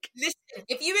Listen,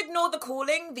 if you ignore the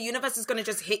calling, the universe is going to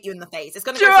just hit you in the face. It's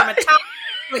going to go from a tap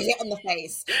to a hit on the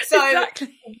face. So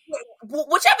exactly.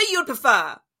 Whichever you'd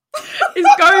prefer.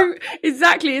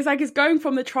 It's like it's going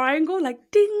from the triangle, like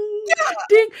ding,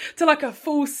 ding, to like a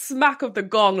full smack of the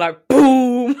gong, like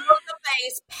boom. On the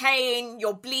face, pain,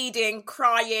 you're bleeding,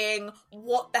 crying,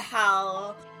 what the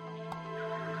hell?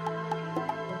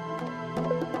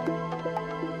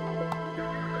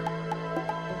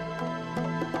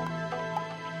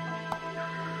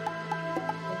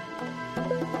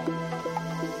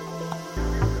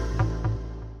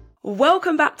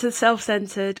 Welcome back to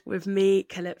Self-Centered with me,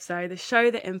 Calypso, the show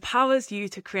that empowers you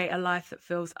to create a life that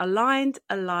feels aligned,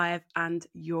 alive, and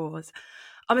yours.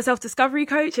 I'm a self-discovery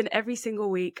coach, and every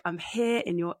single week I'm here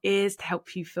in your ears to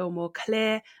help you feel more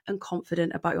clear and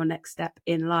confident about your next step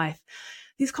in life.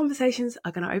 These conversations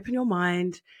are going to open your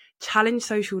mind, challenge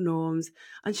social norms,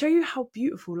 and show you how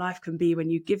beautiful life can be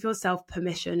when you give yourself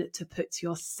permission to put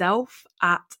yourself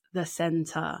at the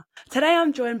center. Today,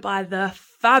 I'm joined by the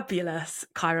fabulous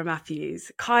Kyra Matthews.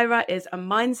 Kyra is a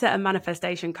mindset and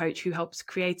manifestation coach who helps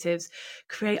creatives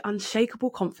create unshakable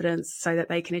confidence so that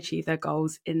they can achieve their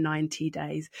goals in 90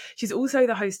 days. She's also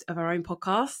the host of her own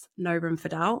podcast, No Room for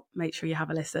Doubt. Make sure you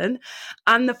have a listen.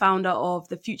 And the founder of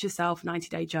the Future Self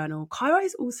 90-Day Journal. Kyra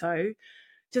is also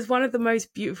just one of the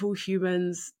most beautiful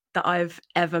humans that I've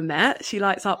ever met. She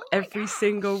lights up every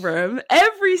single room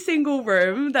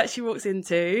that she walks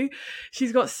into.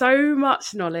 She's got so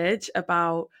much knowledge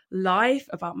about life,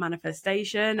 about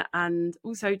manifestation, and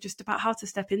also just about how to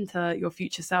step into your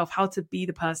future self, how to be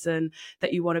the person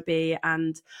that you want to be.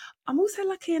 And I'm also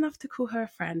lucky enough to call her a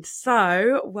friend.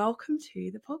 So welcome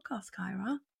to the podcast,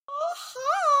 Kyra. Oh,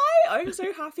 hi. I'm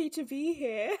so happy to be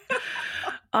here.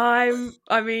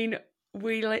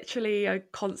 We literally are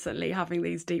constantly having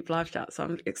these deep live chats. So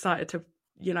I'm excited to,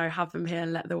 have them here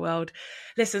and let the world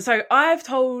listen. So I've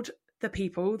told the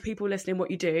people listening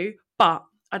what you do, but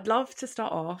I'd love to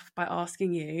start off by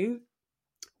asking you,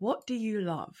 what do you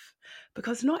love?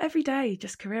 Because not every day,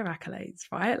 just career accolades,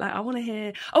 right? Like I want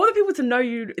people to know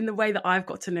you in the way that I've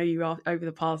got to know you over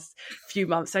the past few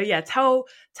months. So yeah, tell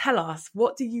us,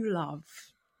 what do you love?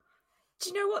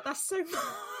 Do you know what? That's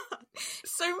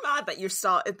so mad that you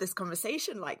started this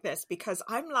conversation like this, because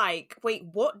I'm like, wait,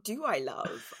 what do I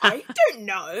love? I don't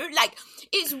know. Like,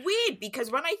 it's weird because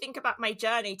when I think about my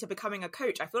journey to becoming a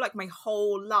coach, I feel like my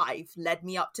whole life led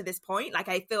me up to this point. Like,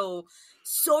 I feel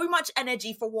so much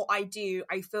energy for what I do.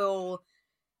 I feel,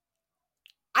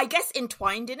 I guess,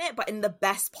 entwined in it, but in the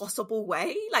best possible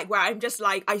way. Like, where I'm just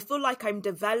like, I feel like I'm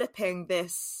developing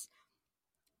this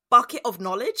bucket of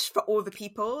knowledge for all the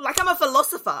people. Like, I'm a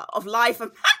philosopher of life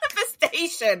and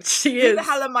manifestation. Who the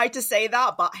hell am I to say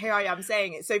that? But here I am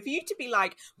saying it. So for you to be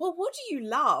like, well, what do you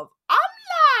love?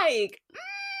 I'm like,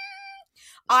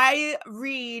 I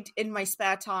read in my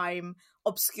spare time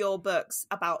obscure books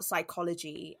about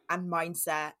psychology and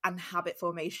mindset and habit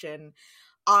formation.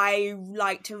 I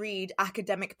like to read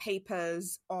academic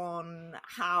papers on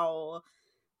how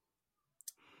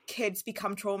kids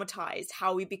become traumatized,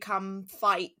 how we become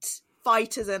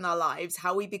fighters in our lives,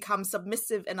 how we become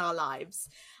submissive in our lives.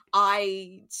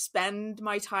 I spend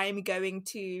my time going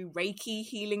to Reiki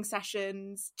healing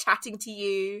sessions, chatting to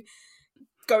you,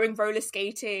 going roller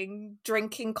skating,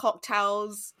 drinking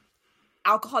cocktails,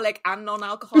 alcoholic and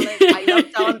non-alcoholic. I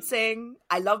love dancing.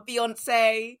 I love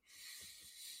Beyonce.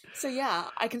 So yeah,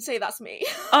 I can say that's me.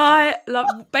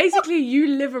 Basically you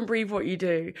live and breathe what you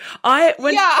do.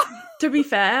 To be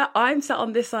fair, I'm sat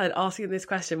on this side asking this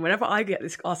question. Whenever I get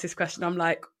asked this question, I'm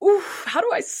like, oof, how do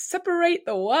I separate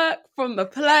the work from the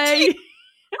play?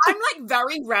 I'm like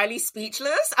very rarely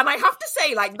speechless. And I have to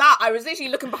say, like that, I was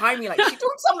literally looking behind me like, she's talking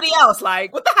to somebody else.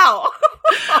 Like, what the hell?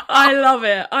 I love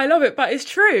it. But it's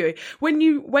true. When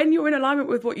you're in alignment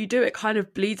with what you do, it kind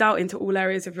of bleeds out into all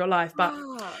areas of your life. But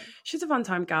she's a fun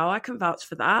time gal. I can vouch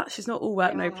for that. She's not all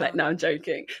work, no play. No, I'm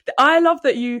joking. I love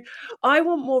that I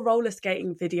want more roller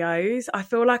skating videos. I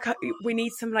feel like we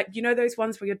need some, like, those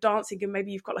ones where you're dancing and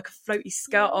maybe you've got like a floaty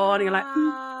skirt on and you're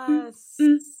like,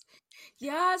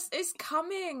 Yes, it's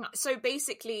coming. So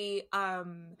basically,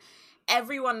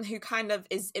 everyone who kind of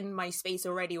is in my space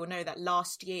already will know that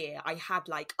last year I had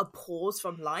like a pause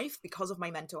from life because of my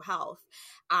mental health.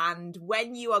 And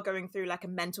when you are going through like a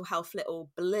mental health little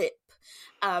blip,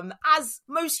 as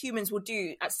most humans will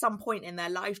do at some point in their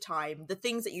lifetime, the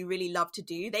things that you really love to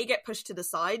do, they get pushed to the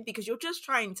side because you're just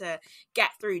trying to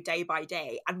get through day by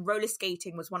day. And roller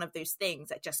skating was one of those things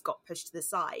that just got pushed to the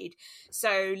side.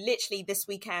 So literally this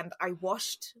weekend, I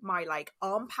washed my like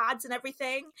arm pads and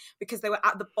everything because they were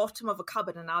at the bottom of a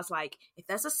cupboard and I was like, if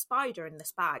there's a spider in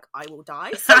this bag, I will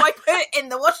die. So I put it in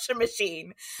the washing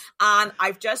machine and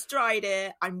I've just dried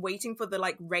it. I'm waiting for the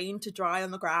like rain to dry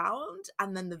on the ground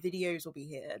and then the videos will be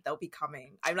here. They'll be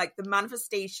coming. I'm like the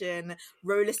manifestation,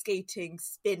 roller skating,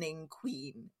 spinning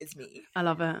queen is me. I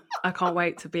love it. I can't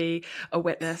wait to be a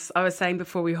witness. I was saying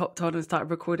before we hopped on and started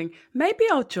recording, maybe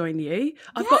I'll join you.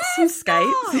 I've got some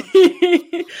skates.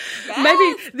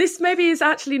 Maybe is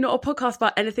actually not a podcast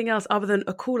about anything else other than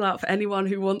a call out for anyone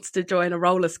who wants to join a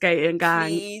roller skating gang.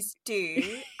 Please do.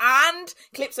 And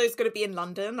Calypso's going to be in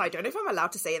London. I don't know if I'm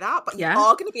allowed to say that, but you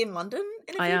are going to be in London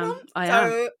in a few months. I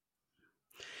am.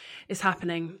 It's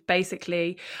happening,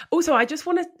 basically. Also, I just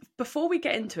want to, before we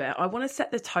get into it, I want to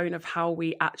set the tone of how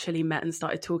we actually met and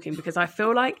started talking, because I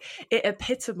feel like it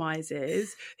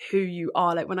epitomizes who you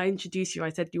are. Like when I introduced you, I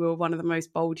said you were one of the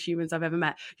most bold humans I've ever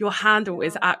met. Your handle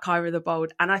is at Kyra the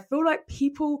Bold. And I feel like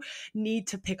people need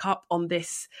to pick up on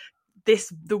this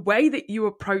the way that you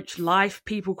approach life,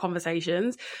 people,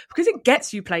 conversations, because it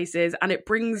gets you places and it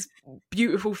brings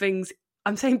beautiful things.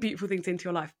 I'm saying beautiful things into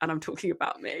your life and I'm talking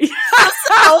about me.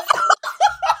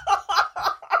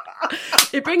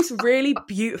 It brings really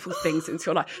beautiful things into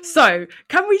your life. So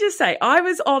can we just say, I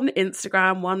was on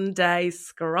Instagram one day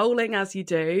scrolling as you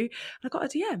do, and I got a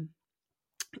DM.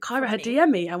 Kyra had DM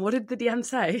me, and what did the DM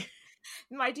say?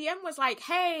 My DM was like,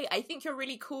 hey, I think you're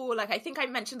really cool. Like, I think I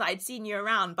mentioned that I'd seen you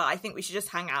around, but I think we should just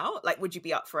hang out. Like, would you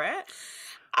be up for it?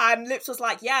 And Lips was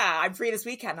like, yeah, I'm free this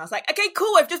weekend. I was like, okay,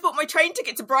 cool. I've just bought my train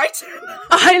ticket to Brighton.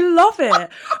 I love it.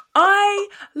 I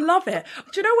love it.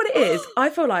 Do you know what it is? I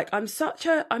feel like I'm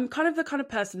kind of the kind of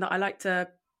person that I like to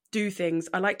do things.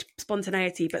 I like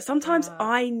spontaneity, but sometimes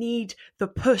I need the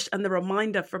push and the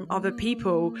reminder from other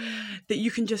people that you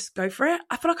can just go for it.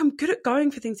 I feel like I'm good at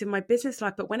going for things in my business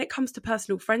life, but when it comes to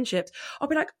personal friendships, I'll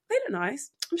be like, they look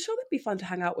nice. I'm sure they'd be fun to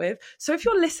hang out with. So if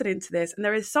you're listening to this and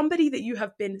there is somebody that you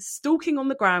have been stalking on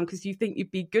the ground because you think you'd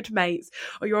be good mates,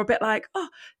 or you're a bit like, oh,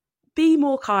 be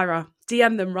more Kyra,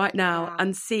 DM them right now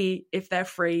and see if they're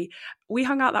free. We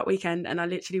hung out that weekend and I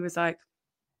literally was like,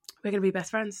 we're going to be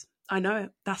best friends. I know it.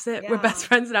 That's it. Yeah. We're best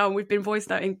friends now, and we've been voice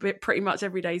noting pretty much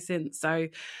every day since. So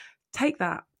take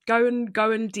that. Go and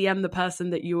DM the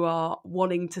person that you are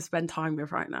wanting to spend time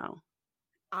with right now.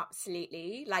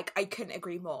 Absolutely. Like, I couldn't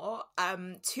agree more.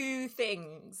 Two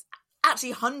things.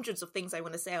 Actually, hundreds of things I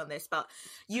want to say on this, but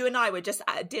you and I were just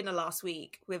at a dinner last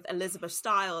week with Elizabeth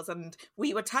Stiles, and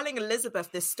we were telling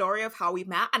Elizabeth this story of how we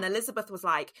met, and Elizabeth was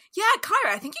like, yeah,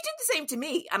 Kyra, I think you did the same to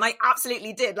me. And I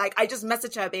absolutely did. Like, I just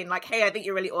messaged her being like, hey, I think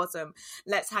you're really awesome.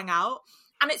 Let's hang out.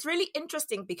 And it's really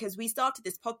interesting because we started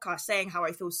this podcast saying how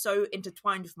I feel so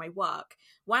intertwined with my work.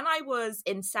 When I was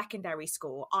in secondary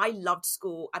school, I loved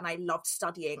school and I loved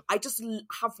studying. I just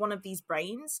have one of these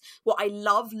brains where I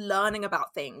love learning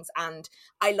about things, and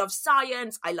I love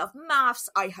science, I love maths,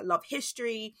 I love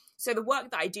history. So the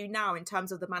work that I do now in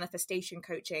terms of the manifestation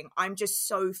coaching, I'm just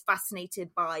so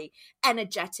fascinated by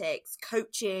energetics,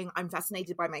 coaching. I'm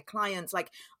fascinated by my clients.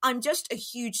 Like, I'm just a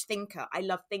huge thinker. I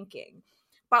love thinking.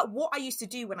 But what I used to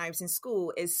do when I was in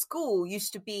school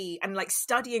used to be, and like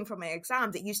studying for my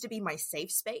exams, it used to be my safe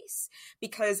space,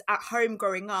 because at home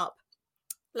growing up,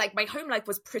 like my home life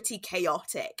was pretty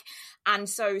chaotic. And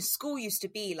so school used to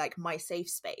be like my safe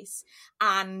space.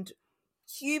 And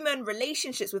human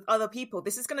relationships with other people,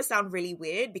 this is going to sound really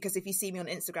weird, because if you see me on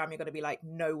Instagram, you're going to be like,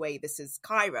 no way, this is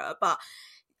Kyra. But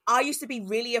I used to be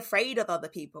really afraid of other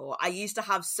people. I used to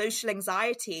have social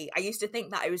anxiety. I used to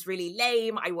think that I was really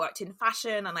lame. I worked in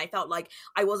fashion and I felt like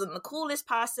I wasn't the coolest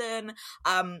person.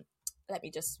 Let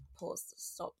me just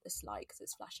stop this light because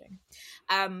it's flashing.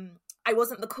 I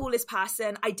wasn't the coolest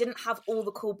person. I didn't have all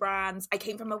the cool brands. I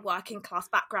came from a working class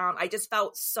background. I just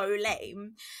felt so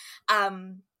lame. Where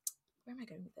am I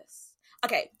going with this?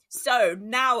 Okay, so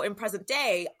now in present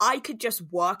day, I could just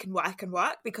work and work and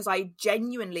work because I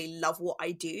genuinely love what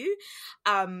I do.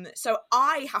 So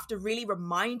I have to really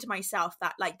remind myself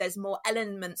that like there's more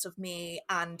elements of me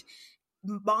and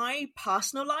my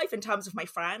personal life in terms of my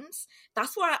friends.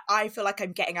 That's why I feel like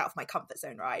I'm getting out of my comfort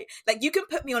zone, right? Like you can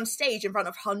put me on stage in front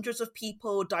of hundreds of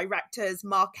people, directors,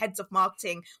 heads of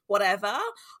marketing, whatever.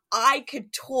 I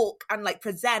could talk and like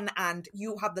present and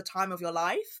you have the time of your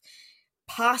life.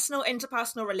 Personal,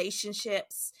 interpersonal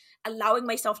relationships, allowing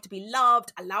myself to be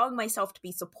loved, allowing myself to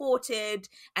be supported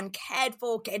and cared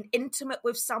for, getting intimate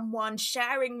with someone,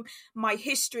 sharing my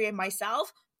history and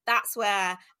myself. That's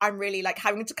where I'm really like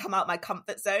having to come out my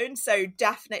comfort zone. So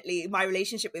definitely my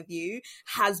relationship with you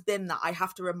has been that I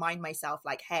have to remind myself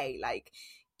like, hey, like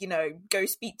you know, go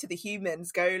speak to the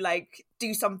humans, go like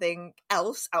do something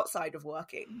else outside of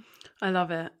working. I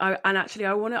love it.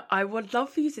 I would love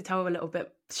for you to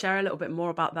share a little bit more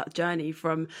about that journey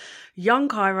from young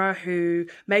Kyra, who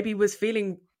maybe was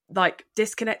feeling like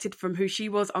disconnected from who she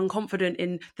was, unconfident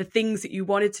in the things that you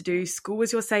wanted to do. School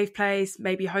was your safe place.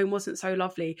 Maybe home wasn't so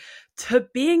lovely, to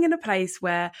being in a place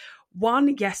where,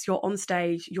 one, yes, you're on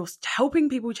stage, you're helping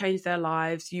people change their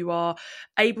lives, you are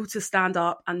able to stand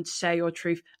up and share your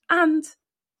truth, and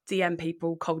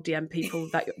cold DM people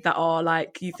that are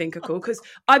like, you think are cool. Because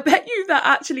I bet you that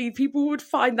actually people would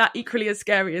find that equally as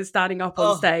scary as standing up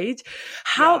on stage.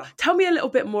 Tell me a little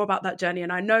bit more about that journey.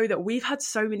 And I know that we've had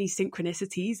so many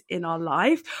synchronicities in our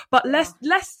life, but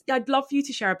I'd love for you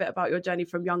to share a bit about your journey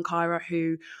from young Kyra,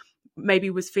 who maybe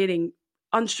was feeling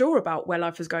unsure about where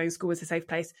life was going, school was a safe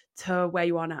place, to where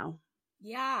you are now.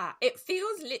 Yeah, it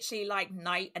feels literally like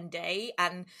night and day,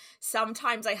 and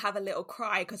sometimes I have a little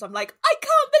cry because I'm like, I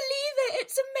can't believe it,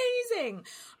 it's amazing.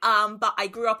 But I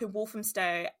grew up in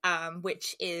Walthamstow,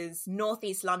 which is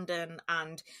northeast London,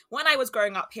 and when I was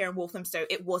growing up here in Walthamstow,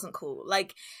 it wasn't cool.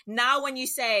 Like now when you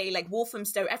say like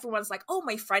Walthamstow, everyone's like, oh,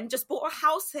 my friend just bought a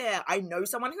house here, I know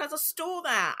someone who has a store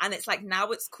there, and it's like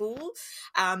now it's cool.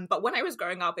 But when I was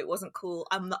growing up, it wasn't cool.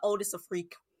 I'm the oldest of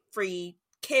three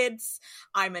kids.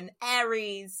 I'm an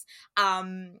Aries.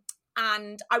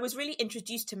 And I was really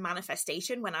introduced to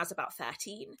manifestation when I was about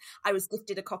 13. I was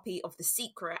gifted a copy of The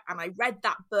Secret, and I read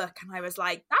that book and I was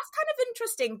like, that's kind of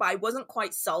interesting, but I wasn't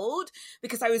quite sold,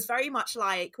 because I was very much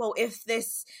like, well, if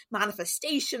this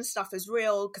manifestation stuff is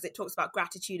real, because it talks about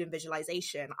gratitude and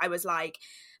visualization, I was like,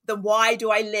 then why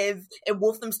do I live in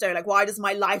Walthamstow? Like, why does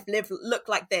my life look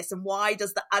like this? And why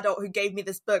does the adult who gave me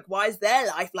this book, why is their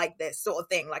life like this, sort of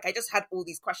thing? Like, I just had all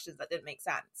these questions that didn't make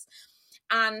sense.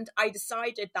 And I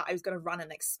decided that I was going to run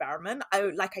an experiment.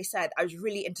 Like I said, I was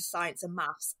really into science and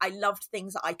maths. I loved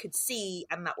things that I could see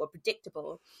and that were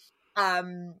predictable.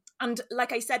 And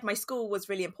like I said, my school was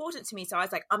really important to me. So I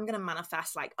was like, I'm going to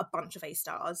manifest like a bunch of A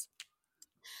stars.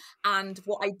 And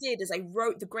what I did is I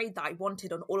wrote the grade that I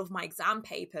wanted on all of my exam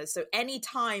papers. So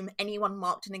anytime anyone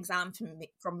marked an exam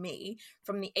from me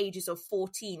from the ages of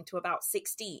 14 to about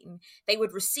 16, they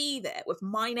would receive it with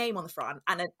my name on the front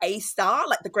and an A star,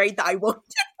 like the grade that I wanted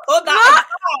for that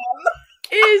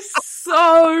exam. Is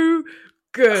so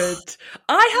good.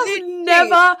 I have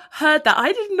never heard that.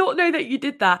 I did not know that you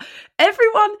did that.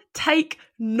 Everyone take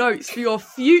notes for your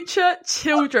future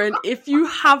children if you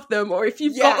have them, or if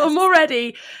you've got them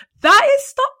already.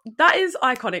 That is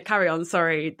iconic. Carry on.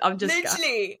 Sorry. I'm just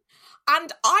literally.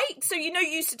 And so you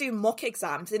used to do mock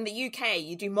exams in the UK.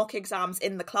 You do mock exams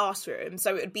in the classroom,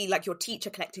 so it would be like your teacher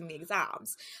collecting the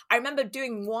exams. I remember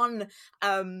doing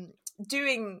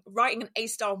writing an A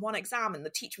star on one exam, and the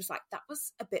teacher was like, that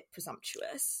was a bit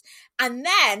presumptuous. And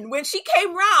then when she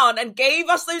came round and gave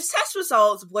us those test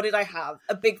results, what did I have?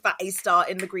 A big fat A star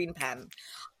in the green pen.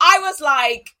 I was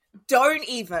like, don't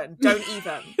even.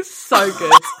 So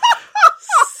good.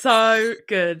 So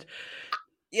good.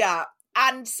 Yeah.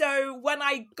 And so when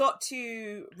I got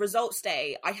to results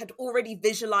day, I had already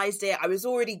visualized it. I was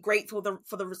already grateful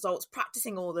for the results,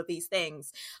 practicing all of these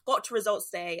things. Got to results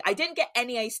day. I didn't get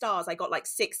any A stars. I got like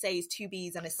 6 A's, 2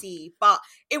 B's and a C. But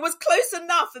it was close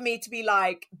enough for me to be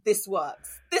like, this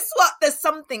works. There's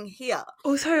something here.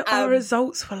 Also, our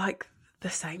results were like the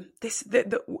same. I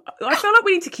feel like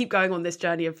we need to keep going on this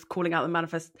journey of calling out the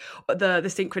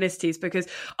synchronicities, because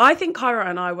I think Kyra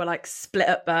and I were like split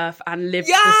at birth and lived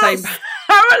the same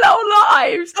parallel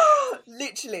lives.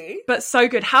 Literally. But so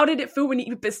good. How did it feel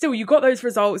but still you got those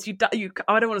results?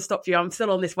 I don't want to stop you. I'm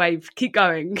still on this wave. Keep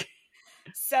going.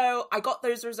 So I got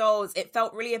those results. It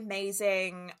felt really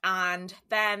amazing. And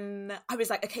then I was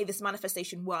like, okay, this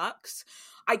manifestation works.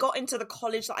 I got into the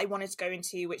college that I wanted to go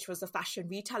into, which was the Fashion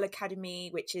Retail Academy,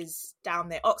 which is down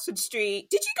there, Oxford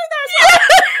Street. Did you go there as well?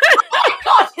 Oh my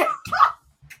God.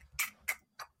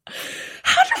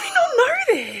 How did we not know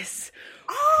this?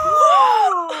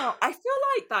 Oh, I feel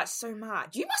like that's so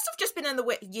mad. You must have just been in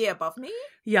the year above me.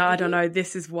 Yeah, I don't know.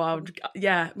 This is wild.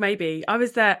 Yeah, maybe. I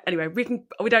was there. Anyway, we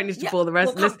don't need to bore the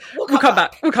rest. We'll come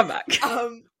back. We'll come back.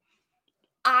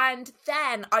 And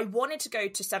then I wanted to go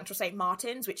to Central St.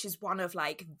 Martin's, which is one of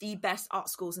like the best art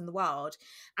schools in the world.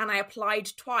 And I applied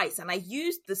twice, and I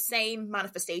used the same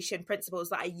manifestation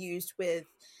principles that I used with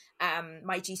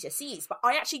my GCSEs, but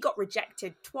I actually got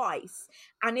rejected twice,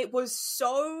 and it was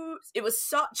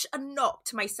such a knock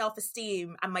to my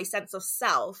self-esteem and my sense of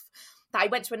self that I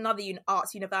went to another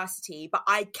arts university, but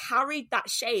I carried that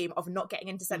shame of not getting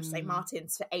into Central St.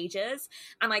 Martin's for ages.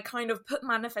 And I kind of put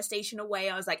manifestation away.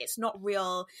 I was like, it's not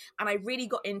real. And I really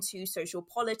got into social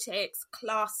politics,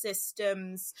 class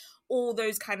systems, all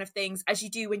those kind of things, as you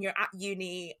do when you're at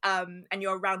uni, and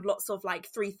you're around lots of like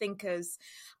free thinkers.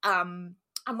 And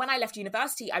when I left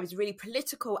university, I was really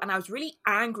political and I was really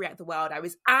angry at the world. I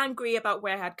was angry about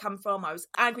where I had come from. I was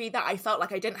angry that I felt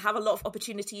like I didn't have a lot of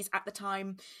opportunities at the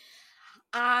time.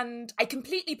 And I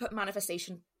completely put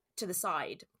manifestation to the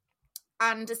side.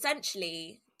 And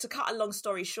essentially, to cut a long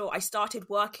story short, I started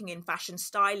working in fashion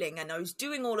styling, and I was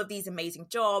doing all of these amazing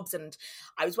jobs, and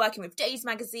I was working with Days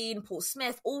Magazine, Paul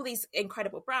Smith, all these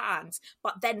incredible brands.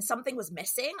 But then something was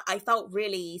missing. I felt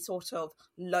really sort of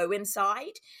low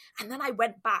inside. And then I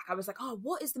went back. I was like, oh,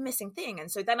 what is the missing thing?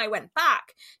 And so then I went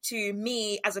back to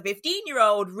me as a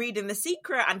 15-year-old reading The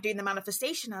Secret and doing the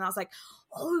manifestation. And I was like,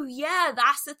 oh yeah,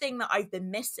 that's the thing that I've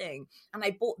been missing. And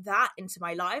I brought that into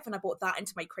my life, and I brought that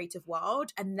into my creative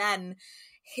world. And then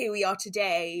here we are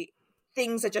today.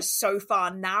 Things are just so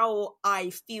far. Now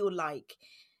I feel like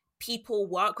people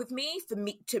work with me for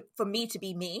me to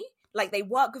be me. Like they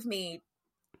work with me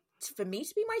for me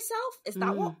to be myself. Is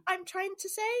that what I'm trying to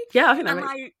say? Yeah, I think that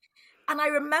makes... And I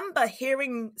remember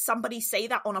hearing somebody say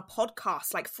that on a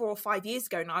podcast like 4 or 5 years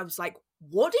ago, and I was like,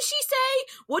 what did she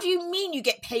say? What do you mean you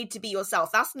get paid to be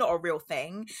yourself? That's not a real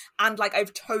thing. And like,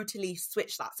 I've totally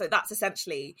switched that. So that's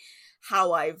essentially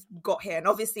how I've got here. And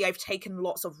obviously I've taken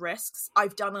lots of risks.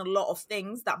 I've done a lot of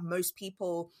things that most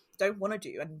people don't want to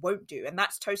do and won't do. And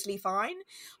that's totally fine.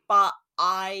 But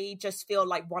I just feel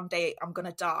like one day I'm going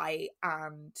to die,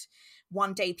 and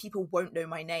one day people won't know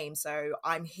my name. So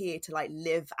I'm here to like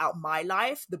live out my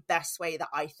life the best way that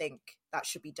I think that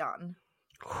should be done.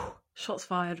 Shots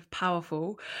fired.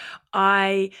 Powerful.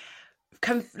 I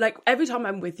can, like, every time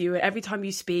I'm with you, every time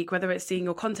you speak, whether it's seeing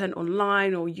your content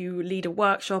online or you lead a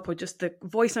workshop or just the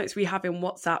voice notes we have in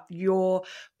WhatsApp, your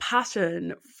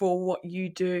passion for what you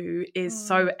do is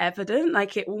so evident.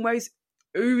 Like, it almost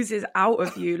oozes out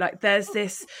of you. Like, there's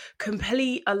this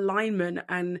complete alignment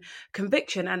and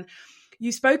conviction. And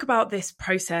you spoke about this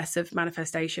process of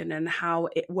manifestation and how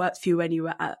it worked for you when you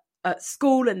were at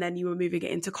school, and then you were moving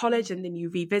it into college, and then you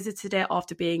revisited it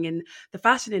after being in the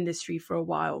fashion industry for a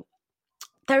while.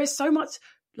 There is so much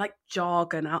like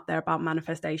jargon out there about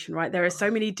manifestation, right? There are so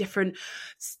many different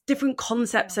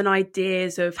concepts and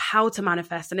ideas of how to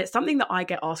manifest. And it's something that I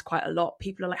get asked quite a lot.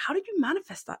 People are like, how did you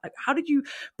manifest that? Like, how did you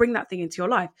bring that thing into your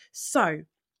life? So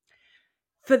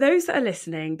for those that are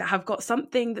listening that have got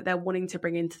something that they're wanting to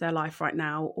bring into their life right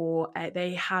now, or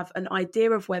they have an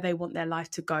idea of where they want their life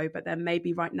to go, but they're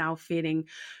maybe right now feeling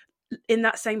in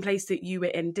that same place that you were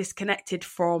in, disconnected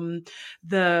from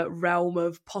the realm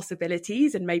of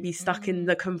possibilities and maybe stuck in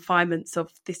the confinements of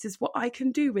this is what I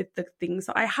can do with the things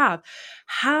that I have.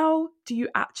 How do you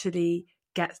actually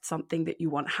get something that you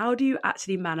want? How do you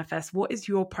actually manifest? What is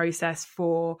your process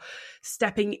for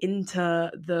stepping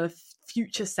into the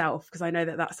future self? Because I know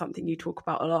that that's something you talk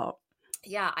about a lot.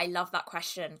 Yeah, I love that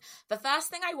question. The first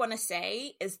thing I want to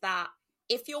say is that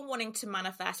if you're wanting to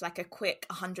manifest like a quick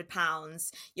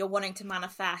 £100, you're wanting to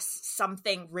manifest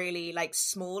something really like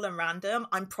small and random,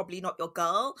 I'm probably not your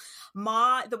girl.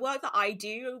 The work that I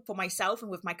do for myself and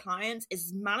with my clients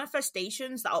is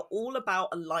manifestations that are all about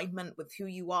alignment with who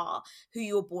you are, who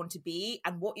you were born to be,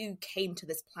 and what you came to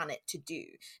this planet to do.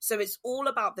 So it's all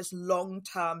about this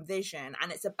long-term vision,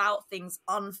 and it's about things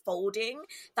unfolding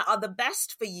that are the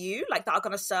best for you, like that are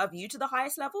going to serve you to the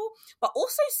highest level, but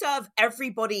also serve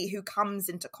everybody who comes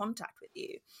into contact with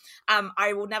you.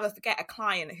 I will never forget a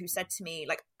client who said to me,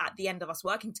 like at the end of us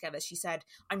working together, she said,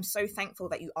 I'm so thankful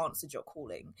that you answered your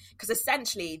calling, because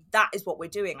essentially that is what we're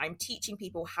doing. I'm teaching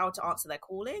people how to answer their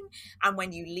calling, and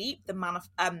when you leap, the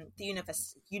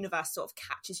universe sort of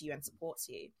catches you and supports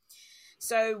you.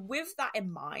 So with that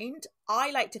in mind, I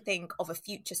like to think of a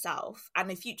future self, and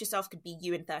a future self could be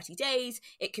you in 30 days,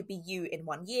 it could be you in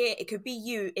 1 year, it could be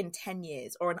you in 10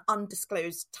 years, or an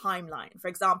undisclosed timeline. For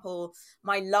example,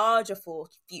 my larger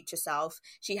future self,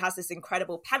 she has this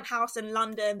incredible penthouse in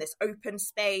London, this open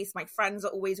space, my friends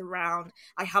are always around,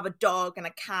 I have a dog and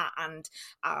a cat, and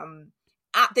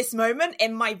at this moment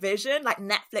in my vision, like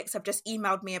Netflix have just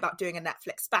emailed me about doing a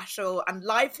Netflix special, and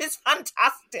life is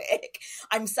fantastic.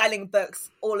 I'm selling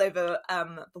books all over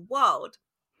the world.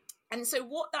 And so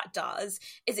what that does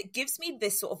is it gives me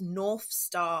this sort of North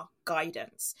Star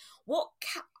guidance.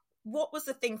 what was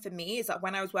the thing for me is that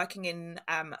when I was working in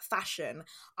fashion,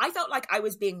 I felt like I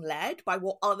was being led by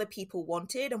what other people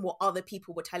wanted and what other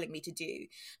people were telling me to do.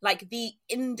 Like the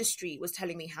industry was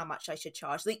telling me how much I should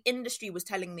charge. The industry was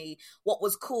telling me what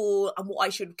was cool and what I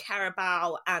should care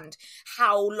about and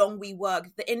how long we work.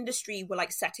 The industry were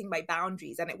like setting my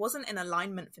boundaries, and it wasn't in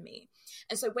alignment for me.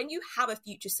 And so when you have a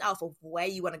future self of where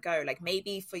you want to go, like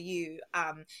maybe for you,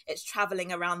 it's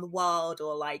traveling around the world,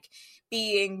 or like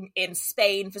being in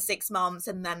Spain for 6 months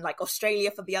and then like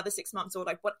Australia for the other 6 months, or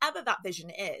like whatever that vision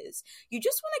is, you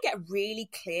just want to get really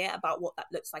clear about what that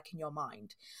looks like in your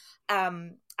mind.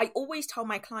 I always tell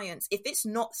my clients, if it's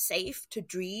not safe to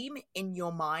dream in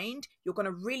your mind, you're going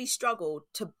to really struggle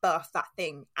to birth that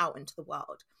thing out into the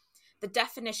world. The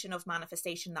definition of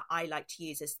manifestation that I like to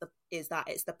use is that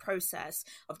it's the process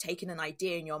of taking an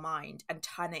idea in your mind and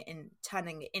turning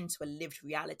it into a lived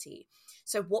reality.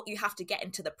 So what you have to get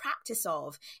into the practice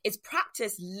of is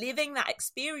practice living that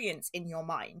experience in your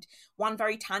mind. One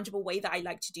very tangible way that I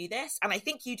like to do this, and I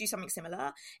think you do something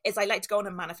similar, is I like to go on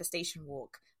a manifestation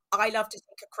walk. I love to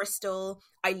take a crystal.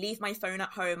 I leave my phone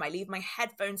at home. I leave my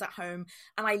headphones at home.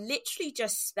 And I literally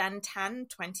just spend 10,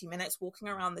 20 minutes walking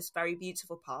around this very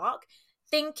beautiful park,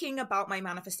 thinking about my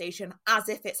manifestation as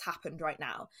if it's happened right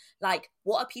now. Like,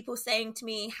 what are people saying to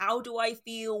me? How do I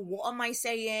feel? What am I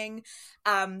saying?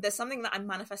 There's something that I'm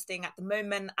manifesting at the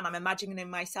moment, and I'm imagining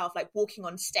myself like walking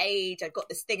on stage. I've got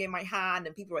this thing in my hand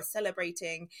and people are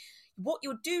celebrating. What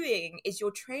you're doing is you're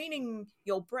training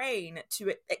your brain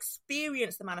to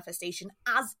experience the manifestation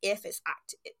as if it's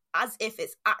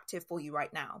active for you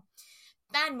right now.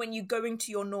 Then when you go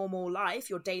into your normal life,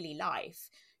 your daily life,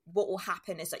 what will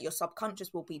happen is that your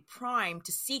subconscious will be primed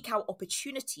to seek out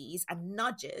opportunities and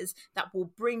nudges that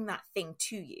will bring that thing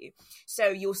to you. So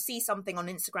you'll see something on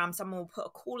Instagram, someone will put a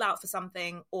call out for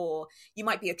something, or you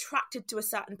might be attracted to a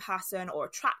certain person or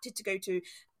attracted to go to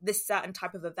this certain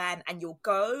type of event, and you'll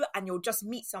go and you'll just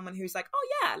meet someone who's like, oh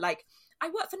yeah, like I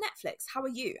work for Netflix, how are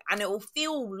you? And it will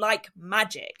feel like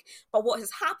magic. But what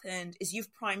has happened is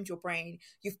you've primed your brain,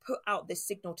 you've put out this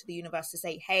signal to the universe to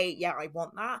say, hey, yeah, I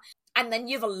want that. And then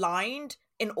you've aligned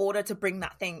in order to bring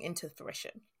that thing into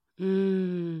fruition.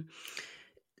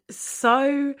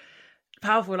 So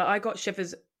powerful. Like, I got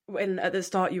shivers when at the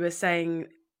start you were saying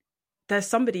there's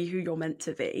somebody who you're meant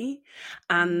to be.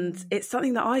 And it's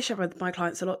something that I share with my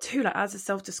clients a lot too. Like, as a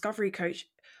self-discovery coach,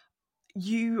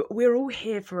 we're all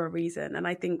here for a reason. And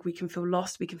I think we can feel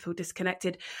lost, we can feel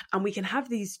disconnected, and we can have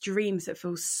these dreams that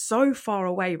feel so far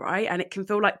away, right? And it can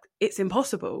feel like it's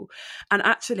impossible. And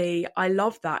actually, I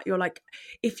love that. You're like,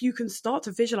 if you can start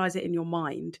to visualize it in your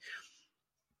mind,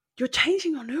 you're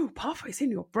changing your neural pathways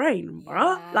in your brain,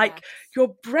 bruh. Yes. Like,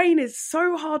 your brain is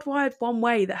so hardwired one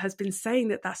way that has been saying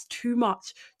that that's too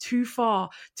much, too far,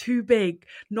 too big,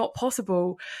 not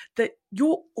possible, that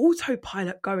your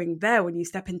autopilot going there when you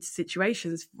step into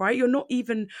situations, right? You're not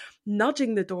even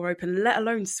nudging the door open, let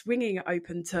alone swinging it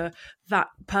open to that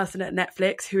person at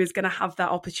Netflix who is going to have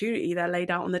that opportunity there laid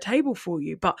out on the table for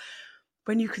you. But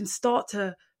when you can start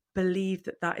to believe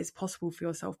that that is possible for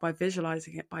yourself by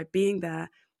visualizing it, by being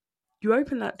there, you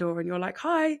open that door and you're like,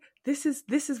 hi, this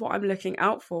is what I'm looking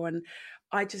out for. And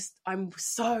I'm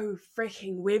so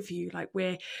freaking with you. Like,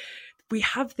 we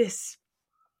have this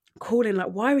calling,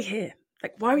 like, why are we here?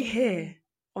 Like, why are we here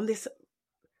on this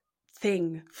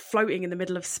thing floating in the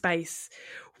middle of space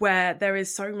where there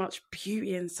is so much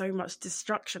beauty and so much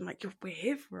destruction? Like, we're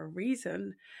here for a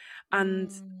reason.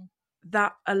 And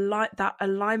that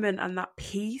alignment and that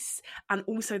peace and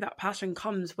also that passion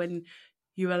comes when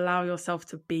you allow yourself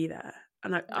to be there.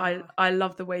 And I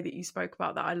love the way that you spoke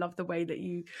about that. I love the way that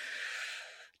you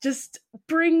just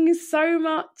bring so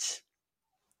much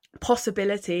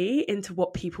possibility into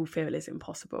what people feel is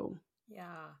impossible. Yeah.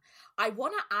 I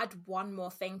want to add one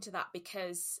more thing to that,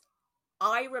 because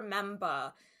I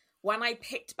remember when I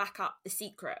picked back up The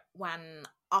Secret,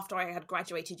 after I had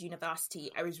graduated university,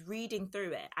 I was reading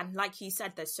through it. And like you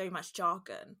said, there's so much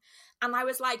jargon. And I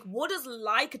was like, what does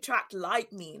like attract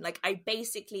like mean? Like, I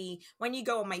basically, when you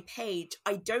go on my page,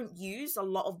 I don't use a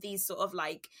lot of these sort of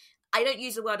like, I don't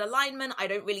use the word alignment. I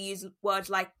don't really use words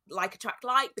like attract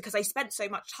like, because I spent so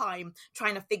much time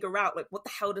trying to figure out like, what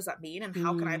the hell does that mean? And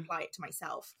how can I apply it to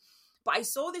myself? But I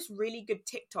saw this really good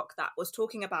TikTok that was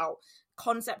talking about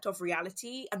concept of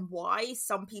reality and why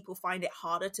some people find it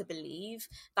harder to believe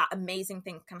that amazing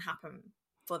things can happen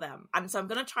for them. And so I'm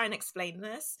going to try and explain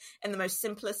this in the most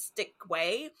simplistic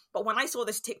way. But when I saw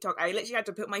this TikTok, I literally had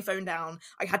to put my phone down.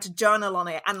 I had to journal on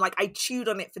it, and like I chewed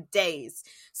on it for days.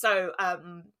 So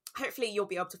hopefully you'll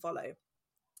be able to follow.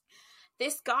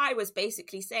 this guy was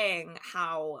basically saying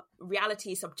how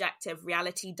reality is subjective,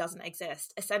 reality doesn't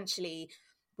exist. Essentially,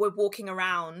 we're walking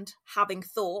around having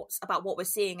thoughts about what we're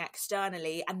seeing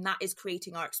externally, and that is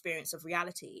creating our experience of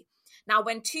reality. Now,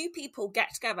 when two people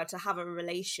get together to have a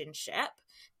relationship,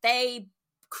 they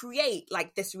create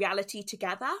like this reality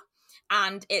together.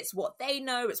 And it's what they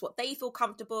know, it's what they feel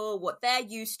comfortable, what they're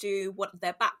used to, what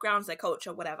their backgrounds, their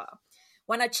culture, whatever.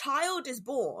 When a child is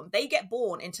born, they get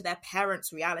born into their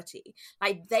parents' reality.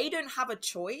 Like, they don't have a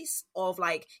choice of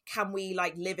like, can we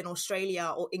like live in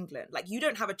Australia or England? Like, you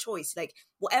don't have a choice. Like,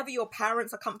 whatever your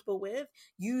parents are comfortable with,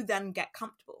 you then get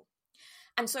comfortable.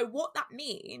 And so what that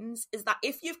means is that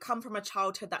if you've come from a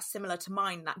childhood that's similar to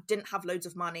mine, that didn't have loads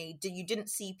of money, you didn't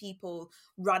see people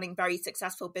running very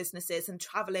successful businesses and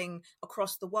traveling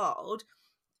across the world,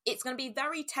 it's going to be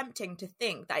very tempting to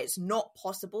think that it's not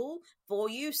possible for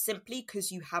you simply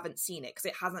because you haven't seen it, because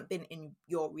it hasn't been in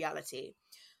your reality.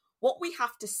 What we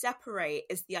have to separate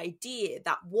is the idea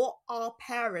that what our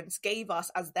parents gave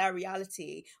us as their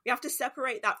reality, we have to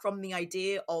separate that from the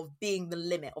idea of being the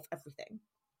limit of everything.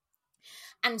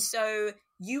 And so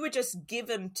you were just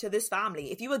given to this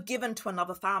family. If you were given to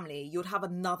another family, you'd have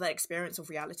another experience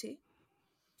of reality.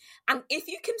 And if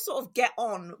you can sort of get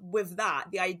on with that,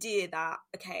 the idea that,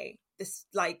 okay, this,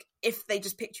 like, if they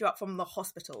just picked you up from the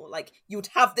hospital, like, you would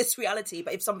have this reality,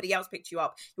 but if somebody else picked you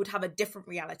up, you would have a different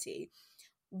reality.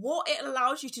 What it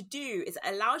allows you to do is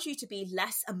it allows you to be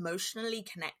less emotionally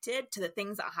connected to the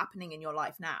things that are happening in your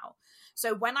life now.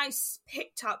 So when I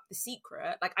picked up The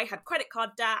Secret, like, I had credit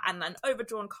card debt and an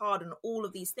overdrawn card and all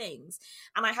of these things.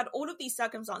 And I had all of these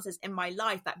circumstances in my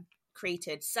life that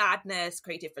created sadness,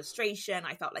 created frustration.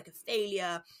 I felt like a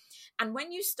failure. And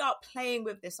when you start playing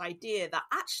with this idea that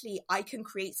actually I can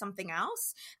create something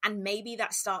else, and maybe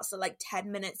that starts at like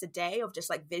 10 minutes a day of just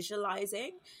like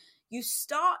visualizing, you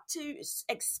start to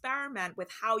experiment with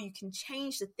how you can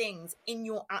change the things in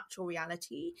your actual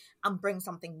reality and bring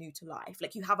something new to life.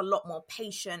 Like, you have a lot more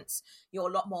patience, you're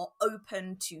a lot more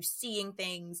open to seeing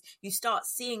things, you start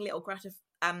seeing little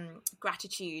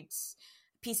gratitudes,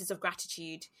 pieces of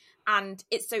gratitude. And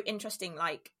it's so interesting,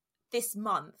 like, this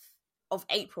month of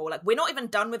April, like, we're not even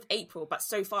done with April, but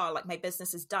so far, like, my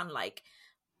business has done like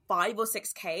 5 or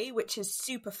 6K, which is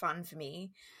super fun for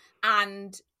me.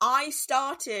 And I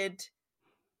started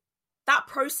that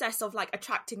process of like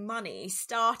attracting money,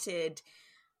 started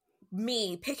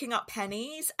me picking up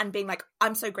pennies and being like,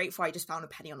 I'm so grateful I just found a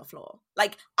penny on the floor.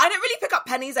 Like, I don't really pick up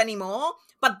pennies anymore,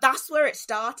 but that's where it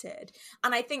started.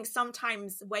 And I think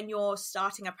sometimes when you're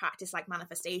starting a practice like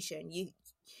manifestation,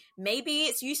 maybe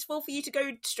it's useful for you to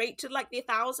go straight to like the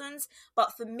thousands,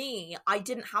 but for me, I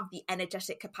didn't have the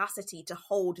energetic capacity to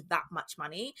hold that much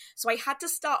money. So I had to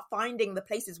start finding the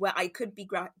places where I could be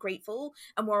grateful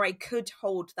and where I could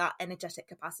hold that energetic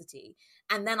capacity.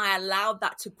 And then I allowed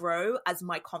that to grow as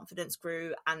my confidence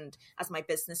grew and as my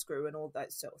business grew and all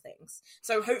those sort of things.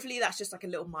 So hopefully that's just like a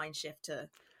little mind shift to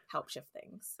help shift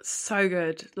things. So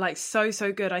good, like so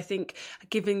good. I think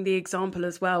giving the example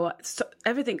as well,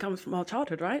 everything comes from our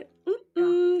childhood, right?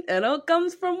 Yeah. It all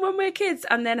comes from when we're kids.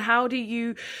 And then how do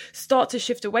you start to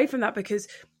shift away from that? Because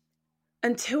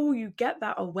until you get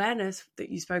that awareness that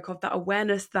you spoke of, that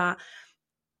awareness that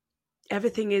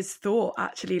everything is thought,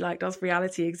 actually, like, does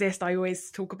reality exist? I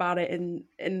always talk about it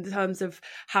in terms of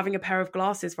having a pair of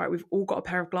glasses, right? We've all got a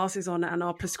pair of glasses on, and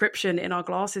our prescription in our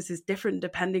glasses is different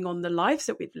depending on the lives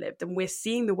that we've lived, and we're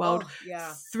seeing the world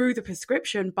through the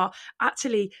prescription. But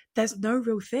actually, there's no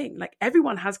real thing. Like,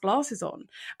 everyone has glasses on,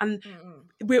 and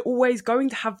we're always going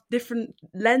to have different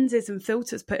lenses and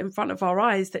filters put in front of our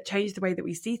eyes that change the way that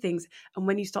we see things. And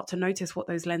when you start to notice what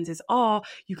those lenses are,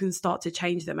 you can start to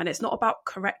change them. And it's not about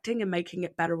correcting and making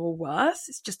it better or worse.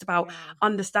 It's just about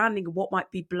understanding what might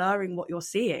be blurring what you're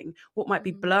seeing, what might be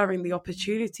blurring the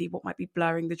opportunity, what might be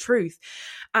blurring the truth.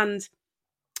 And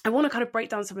I want to kind of break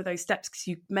down some of those steps, because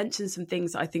you mentioned some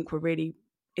things that I think were really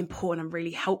important and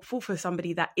really helpful for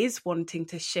somebody that is wanting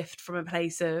to shift from a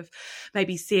place of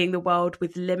maybe seeing the world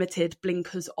with limited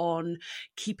blinkers on,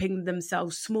 keeping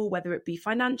themselves small, whether it be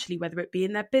financially, whether it be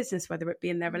in their business, whether it be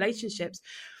in their relationships.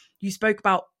 You spoke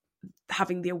about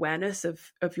having the awareness of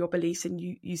your beliefs, and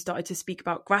you started to speak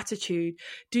about gratitude.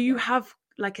 Do you have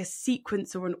like a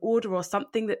sequence or an order or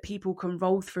something that people can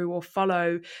roll through or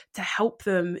follow to help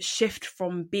them shift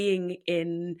from being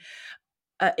in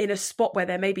a spot where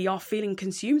they maybe are feeling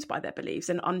consumed by their beliefs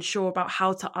and unsure about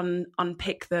how to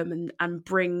unpick them and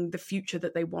bring the future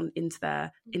that they want into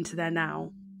their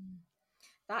now?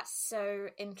 That's so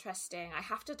interesting. I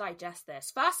have to digest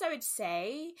this. First, I would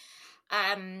say,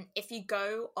 if you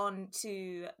go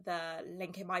onto the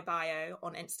link in my bio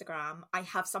on Instagram, I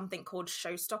have something called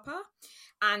Showstopper.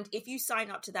 And if you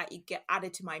sign up to that, you get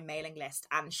added to my mailing list.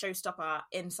 And Showstopper,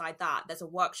 inside that, there's a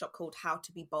workshop called How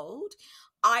to Be Bold.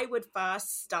 I would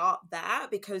first start there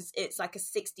because it's like a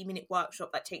 60-minute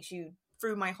workshop that takes you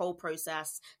through my whole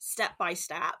process, step by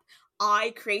step.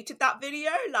 I created that video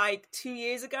like 2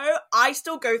 years ago. I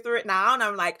still go through it now and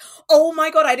I'm like, oh my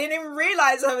God, I didn't even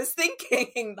realize I was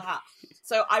thinking that.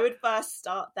 So I would first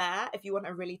start there if you want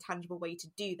a really tangible way to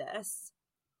do this.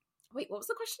 Wait, what was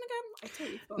the question again? I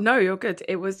totally forgot. No, you're good.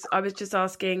 I was just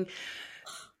asking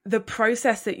the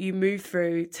process that you move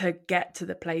through to get to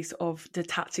the place of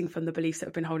detaching from the beliefs that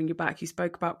have been holding you back. You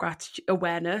spoke about gratitude,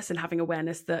 awareness, and having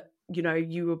awareness that, you know,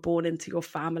 you were born into your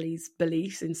family's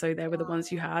beliefs, and so they were the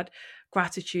ones you had.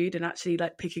 Gratitude, and actually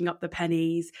like picking up the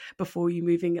pennies before you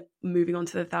moving on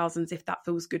to the thousands, if that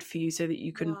feels good for you, so that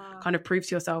you can kind of prove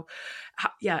to yourself.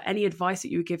 Any advice that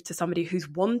you would give to somebody who's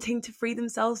wanting to free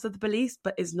themselves of the beliefs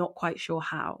but is not quite sure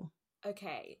how?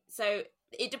 Okay, so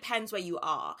it depends where you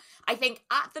are. I think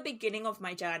at the beginning of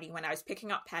my journey, when I was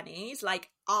picking up pennies, like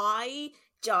I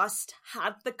just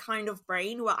had the kind of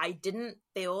brain where I didn't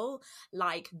feel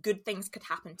like good things could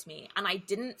happen to me. And I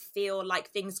didn't feel like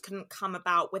things couldn't come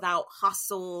about without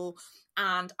hustle.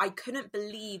 And I couldn't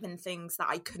believe in things that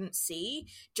I couldn't see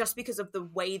just because of the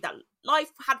way that life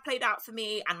had played out for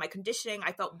me and my conditioning.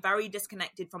 I felt very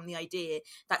disconnected from the idea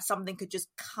that something could just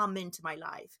come into my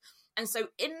life. And so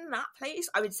in that place,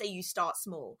 I would say you start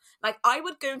small. Like I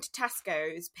would go into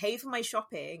Tesco's, pay for my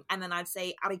shopping, and then I'd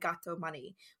say arigato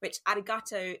money, which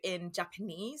arigato in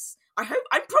Japanese. I hope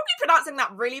I'm probably pronouncing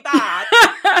that really bad.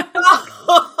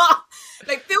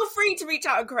 Like feel free to reach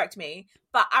out and correct me.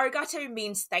 But arigato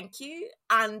means thank you.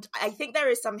 And I think there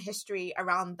is some history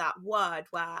around that word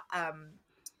where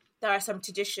there are some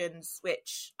traditions,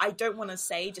 which I don't want to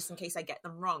say just in case I get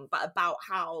them wrong, but about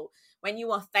how when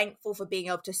you are thankful for being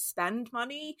able to spend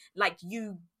money, like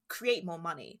you create more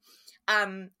money.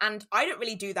 And I don't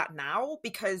really do that now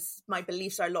because my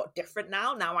beliefs are a lot different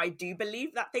now. Now I do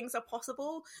believe that things are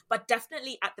possible, but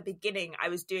definitely at the beginning, I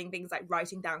was doing things like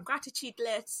writing down gratitude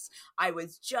lists. I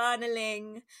was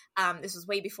journaling. This was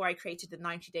way before I created the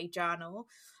 90-day journal.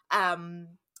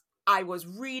 I was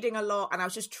reading a lot and I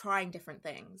was just trying different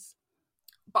things.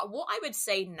 But what I would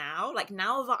say now, like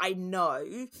now that I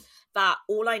know that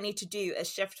all I need to do is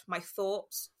shift my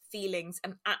thoughts, feelings,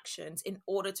 and actions in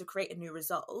order to create a new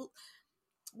result,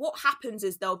 what happens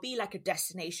is there'll be like a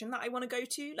destination that I want to go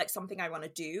to, like something I want to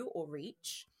do or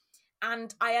reach.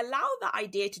 And I allow that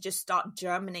idea to just start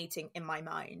germinating in my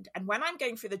mind. And when I'm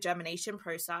going through the germination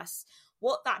process,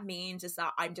 what that means is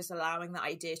that I'm just allowing the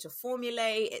idea to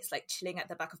formulate. It's like chilling at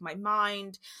the back of my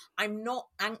mind. I'm not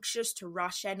anxious to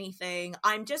rush anything.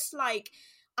 I'm just like,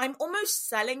 I'm almost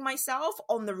selling myself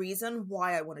on the reason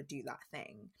why I want to do that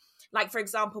thing. Like, for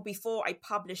example, before I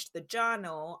published the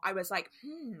journal, I was like,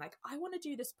 like I want to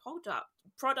do this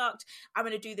product. I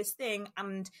want to do this thing.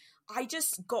 And I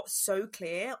just got so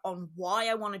clear on why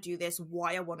I want to do this,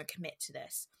 why I want to commit to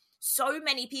this. So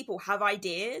many people have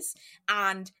ideas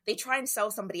and they try and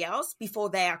sell somebody else before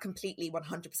they are completely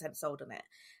 100% sold on it.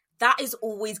 That is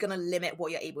always going to limit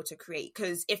what you're able to create,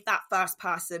 because if that first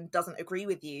person doesn't agree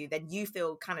with you, then you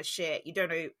feel kind of shit. You don't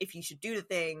know if you should do the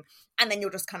thing, and then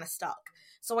you're just kind of stuck.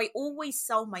 So I always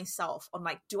sell myself on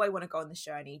like, do I want to go on this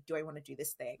journey? Do I want to do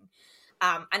this thing?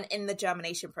 And in the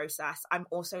germination process, I'm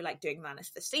also like doing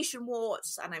manifestation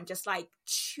walks and I'm just like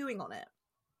chewing on it.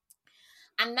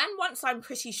 And then once I'm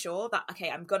pretty sure that,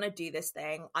 okay, I'm going to do this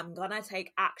thing, I'm going to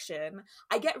take action,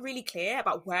 I get really clear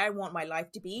about where I want my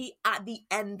life to be at the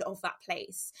end of that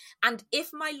place. And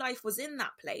if my life was in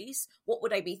that place, what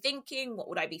would I be thinking? What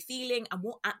would I be feeling? And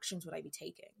what actions would I be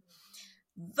taking?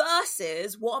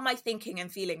 Versus what am I thinking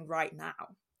and feeling right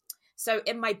now? So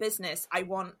in my business, I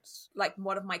want, like,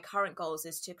 one of my current goals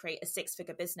is to create a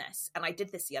 6-figure business. And I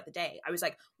did this the other day. I was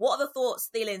like, what are the thoughts,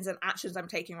 feelings, and actions I'm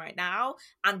taking right now?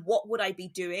 And what would I be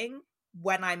doing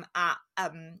when I'm at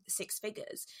 6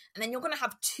 figures? And then you're going to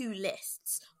have 2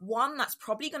 lists. One that's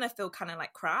probably going to feel kind of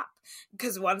like crap,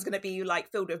 because one's going to be like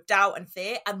filled with doubt and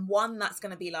fear. And one that's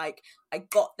going to be like, I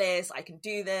got this, I can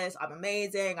do this, I'm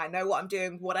amazing, I know what I'm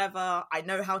doing, whatever. I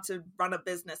know how to run a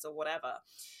business or whatever.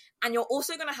 And you're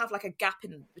also going to have like a gap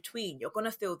in between. You're going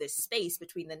to feel this space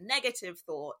between the negative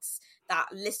thoughts, that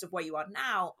list of where you are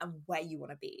now, and where you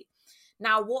want to be.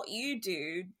 Now, what you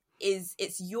do is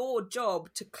it's your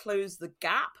job to close the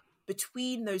gap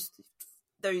between those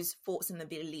thoughts and the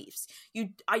beliefs.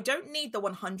 I don't need the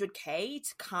 100K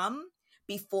to come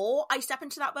before I step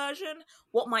into that version.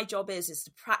 what my job is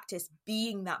to practice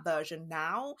being that version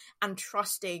now, and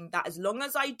trusting that as long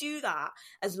as I do that,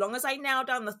 as long as I nail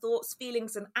down the thoughts,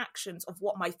 feelings, and actions of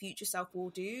what my future self will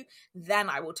do, then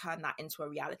I will turn that into a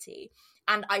reality.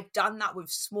 And I've done that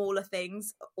with smaller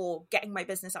things, or getting my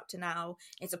business up to now.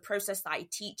 It's a process that I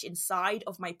teach inside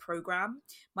of my program,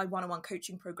 my one-on-one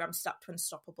coaching program, Stuck to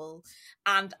Unstoppable.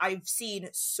 And I've seen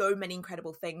so many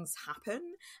incredible things happen.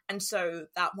 And so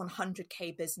that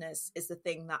 100K business is the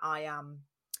thing that I am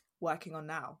working on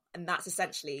now. And that's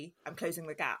essentially, I'm closing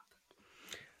the gap.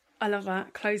 I love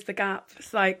that. Close the gap.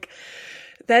 It's like,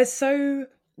 there's so...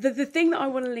 The thing that I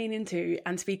want to lean into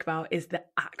and speak about is the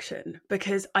action,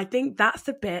 because I think that's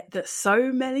the bit that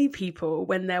so many people,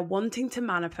 when they're wanting to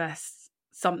manifest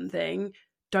something,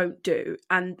 don't do.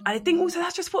 And I think also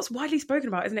that's just what's widely spoken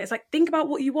about, isn't it? It's like, think about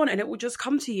what you want and it will just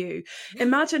come to you.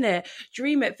 Imagine it,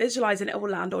 dream it, visualize it, and it will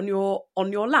land on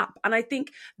your lap. And I think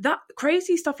that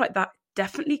crazy stuff like that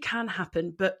definitely can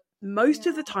happen, but most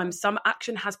of the time some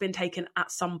action has been taken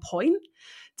at some point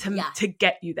to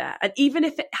get you there. And even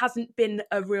if it hasn't been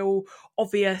a real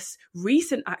obvious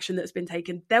recent action that's been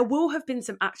taken, there will have been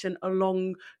some action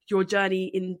along your journey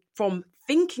in from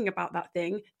thinking about that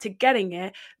thing to getting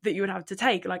it that you would have to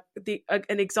take. Like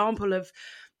an example of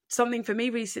something for me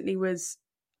recently was,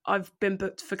 I've been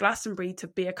booked for Glastonbury to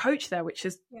be a coach there, which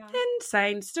is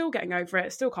insane. Still getting over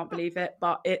it. Still can't believe it,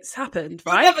 but it's happened,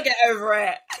 right? You'll never get over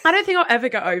it. I don't think I'll ever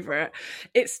get over it.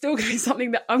 It's still going to be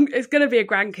something that it's going to be a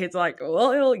grandkid's like,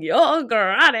 well, your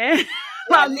granny.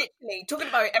 Literally talking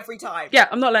about it every time. Yeah,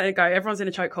 I'm not letting it go. Everyone's in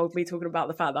a chokehold. Me talking about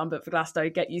the fact that I'm booked for Glasgow.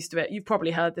 Get used to it. You've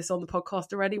probably heard this on the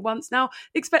podcast already once now.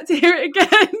 Expect to hear it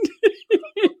again.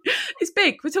 It's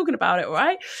big. We're talking about it, all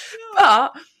right? Yeah.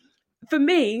 But for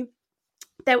me,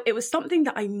 it was something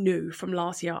that I knew from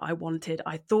last year I wanted.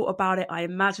 I thought about it. I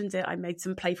imagined it. I made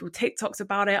some playful TikToks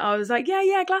about it. I was like,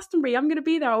 yeah, Glastonbury. I'm going to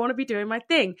be there. I want to be doing my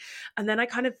thing. And then I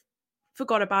kind of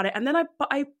forgot about it. And then I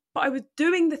was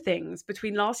doing the things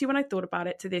between last year when I thought about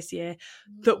it to this year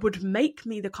that would make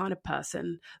me the kind of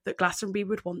person that Glastonbury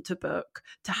would want to book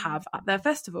to have at their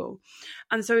festival.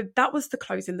 And so that was the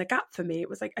closing the gap for me. It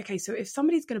was like, okay, so if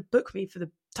somebody's going to book me for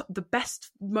the best,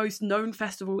 most known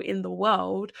festival in the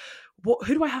world,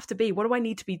 who do I have to be? What do I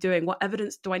need to be doing? What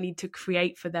evidence do I need to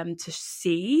create for them to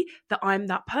see that I'm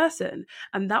that person?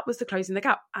 And that was the closing the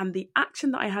gap. And the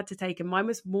action that I had to take, and mine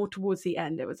was more towards the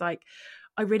end. It was like,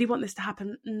 I really want this to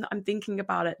happen. I'm thinking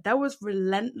about it. There was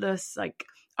relentless,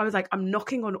 I was like, I'm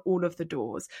knocking on all of the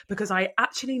doors, because I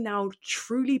actually now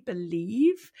truly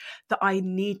believe that I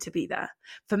need to be there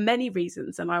for many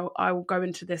reasons. And I will go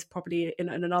into this probably in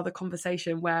another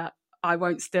conversation where I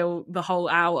won't steal the whole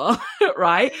hour,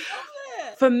 right?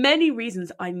 For many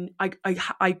reasons,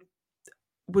 I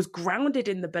was grounded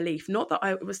in the belief, not that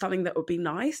it was something that would be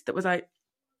nice, that was like,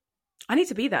 I need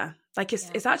to be there. Like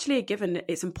it's actually a given.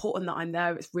 It's important that I'm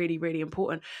there. It's really, really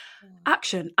important.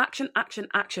 Action.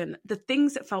 The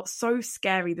things that felt so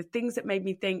scary, the things that made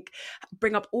me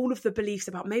bring up all of the beliefs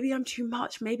about maybe I'm too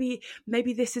much. Maybe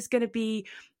this is going to be,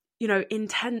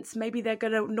 intense. Maybe they're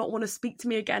going to not want to speak to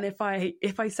me again if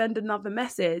I send another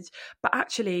message. But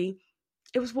actually,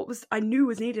 it was what I knew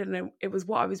was needed, and it was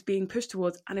what I was being pushed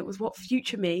towards, and it was what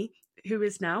future me, who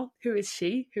is now, who is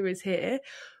she, who is here,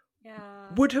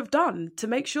 would have done to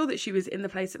make sure that she was in the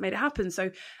place that made it happen.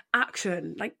 So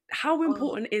action, how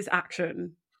important is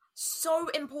action? So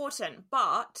important.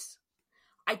 But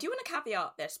I do want to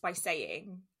caveat this by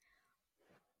saying,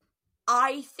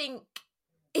 I think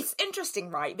it's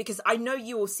interesting, right? Because I know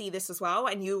you will see this as well,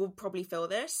 and you will probably feel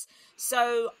this.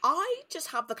 So I just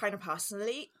have the kind of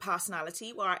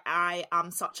personality where I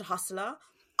am such a hustler.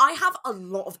 I have a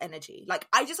lot of energy.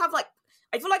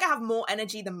 I feel like I have more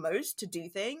energy than most to do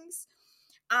things.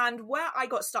 And where I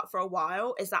got stuck for a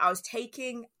while is that I was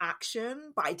taking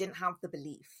action, but I didn't have the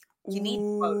belief. You need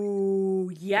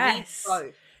both. Yes. You need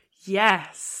both.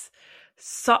 Yes.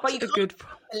 Such a good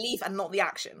belief and not the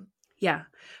action. Yeah.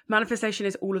 Manifestation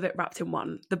is all of it wrapped in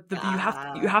one.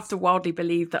 You have to wildly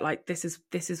believe that this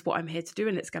is what I'm here to do,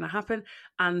 and it's going to happen,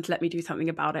 and let me do something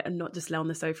about it, and not just lay on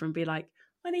the sofa and be like,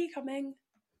 when are you coming?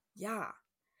 Yeah.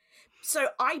 So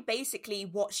I basically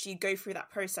watched you go through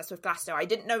that process with Glasto. I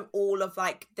didn't know all of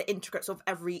the intricacies of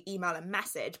every email and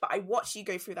message, but I watched you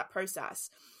go through that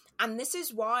process. And this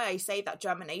is why I say that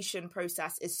germination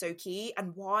process is so key,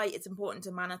 and why it's important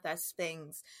to manifest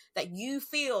things that you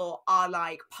feel are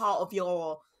part of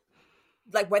your,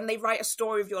 when they write a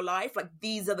story of your life,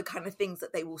 these are the kind of things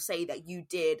that they will say that you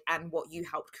did and what you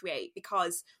helped create.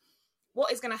 Because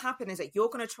what is going to happen is that you're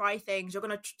going to try things, you're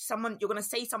going to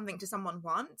say something to someone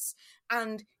once,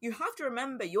 and you have to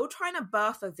remember you're trying to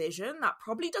birth a vision that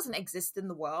probably doesn't exist in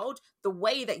the world the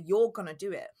way that you're going to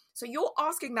do it. So you're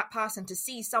asking that person to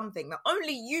see something that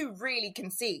only you really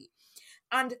can see.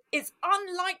 And it's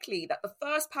unlikely that the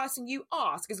first person you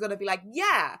ask is going to be like,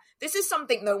 yeah, this is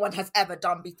something no one has ever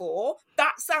done before.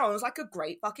 That sounds like a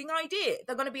great fucking idea.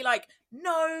 They're going to be like,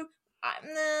 no,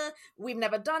 nah, we've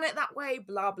never done it that way,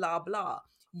 blah, blah, blah.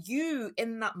 You,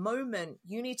 in that moment,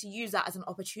 you need to use that as an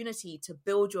opportunity to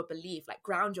build your belief, like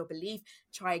ground your belief,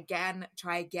 try again,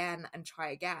 and try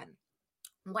again.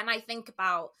 When I think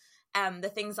about the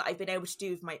things that I've been able to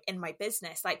do in my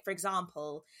business, like, for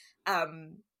example,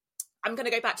 I'm going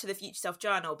to go back to the Future Self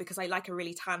Journal because I like a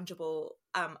really tangible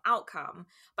outcome.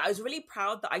 But I was really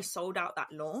proud that I sold out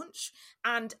that launch.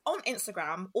 And on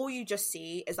Instagram, all you just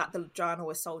see is that the journal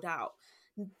was sold out.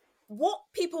 What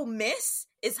people miss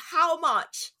is how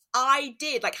much I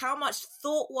did, like how much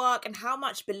thought work and how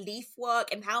much belief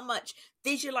work and how much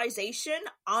visualization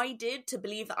I did to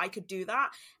believe that I could do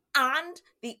that. And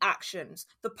the actions,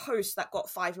 the posts that got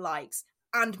 5 likes,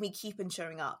 and me keeping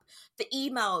showing up, the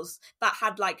emails that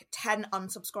had like 10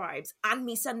 unsubscribes, and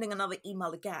me sending another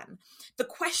email again, the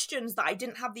questions that I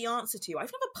didn't have the answer to.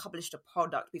 I've never published a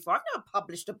product before. I've never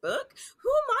published a book. Who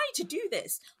am I to do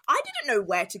this? I didn't know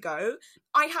where to go.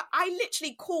 I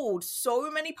literally called so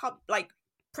many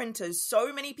printers,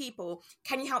 so many people.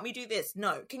 Can you help me do this?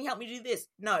 No. Can you help me do this?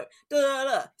 No.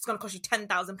 It's going to cost you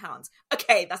 £10,000.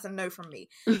 Okay, that's a no from me.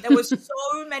 There was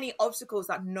so many obstacles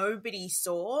that nobody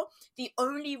saw. The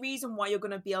only reason why you're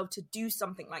going to be able to do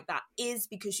something like that is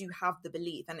because you have the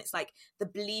belief. And it's like the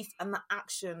belief and the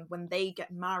action, when they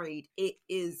get married, it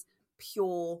is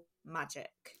pure magic.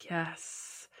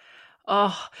 Yes.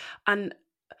 Oh, and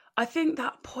I think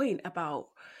that point about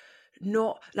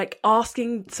not like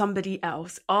asking somebody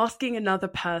else, asking another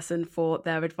person for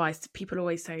their advice. People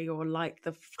always say you're like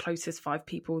the closest 5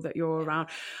 people that you're around.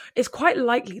 It's quite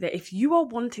likely that if you are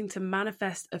wanting to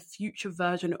manifest a future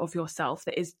version of yourself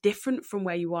that is different from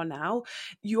where you are now,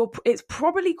 it's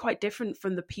probably quite different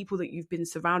from the people that you've been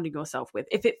surrounding yourself with.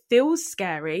 If it feels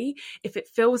scary, if it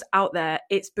feels out there,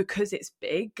 it's because it's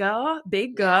bigger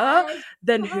yes.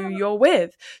 than who you're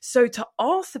with. So to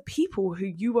ask the people who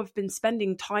you have been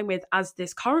spending time with as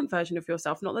this current version of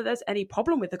yourself, not that there's any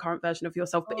problem with the current version of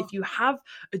yourself, but if you have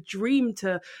a dream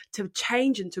to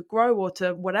change and to grow or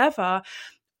to whatever,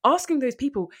 asking those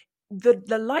people,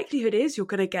 the likelihood is you're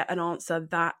going to get an answer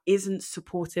that isn't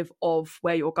supportive of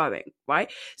where you're going, right?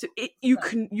 So you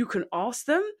can ask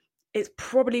them. It's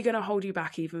probably going to hold you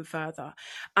back even further.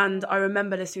 And I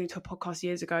remember listening to a podcast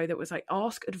years ago that was like,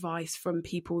 ask advice from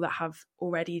people that have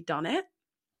already done it.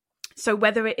 So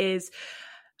whether it is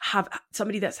have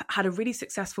somebody that's had a really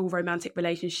successful romantic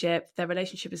relationship, their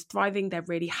relationship is thriving, they're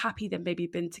really happy, they've maybe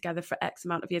been together for X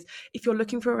amount of years. If you're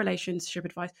looking for a relationship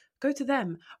advice, go to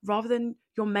them rather than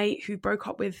your mate who broke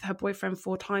up with her boyfriend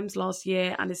 4 times last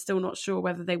year and is still not sure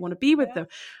whether they want to be with them.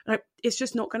 Like, it's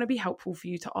just not going to be helpful for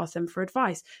you to ask them for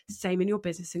advice. Same in your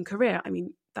business and career. I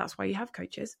mean, that's why you have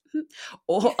coaches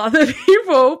or other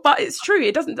people, but it's true.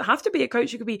 It doesn't have to be a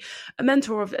coach. It could be a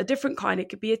mentor of a different kind. It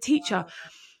could be a teacher.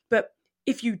 But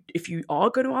if you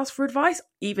are going to ask for advice,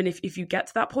 even if you get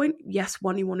to that point, yes,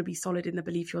 one, you want to be solid in the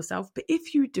belief yourself. But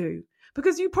if you do,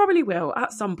 because you probably will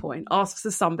at some point, ask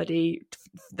for somebody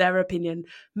their opinion,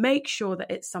 make sure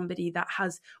that it's somebody that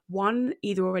has, 1,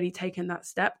 either already taken that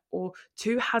step, or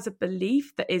 2, has a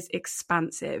belief that is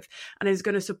expansive and is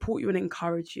going to support you and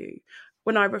encourage you.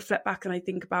 When I reflect back and I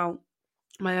think about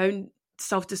my own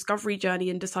self-discovery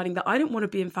journey and deciding that I didn't want to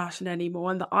be in fashion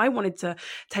anymore and that I wanted to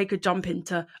take a jump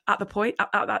into at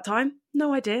that time,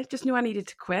 no idea, just knew I needed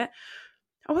to quit.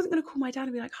 I wasn't going to call my dad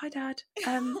and be like, hi dad,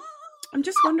 I'm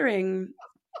just wondering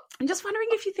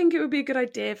if you think it would be a good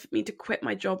idea for me to quit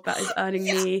my job that is earning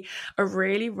me a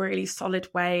really, really solid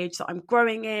wage, that I'm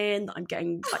growing in, that I'm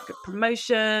getting like good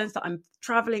promotions, that I'm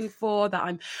traveling for, that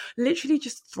I'm literally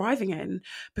just thriving in,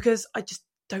 because I just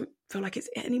don't feel like it's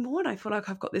it anymore, and I feel like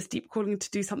I've got this deep calling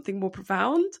to do something more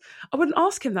profound. I wouldn't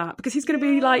ask him that, because he's going to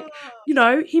be like,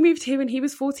 he moved here when he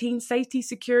was 14, safety,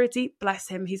 security, bless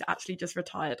him, he's actually just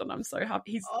retired and I'm so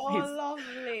happy. He's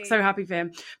lovely. So happy for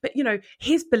him. But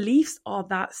his beliefs are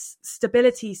that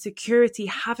stability, security,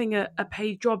 having a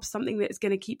paid job, something that is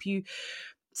going to keep you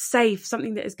safe,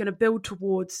 something that is going to build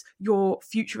towards your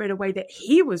future in a way that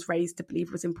he was raised to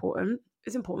believe was important,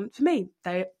 is important for me.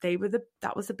 That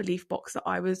was the belief box that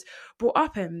I was brought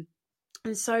up in.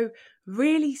 And so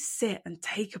really sit and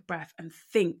take a breath and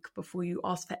think before you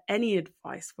ask for any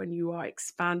advice when you are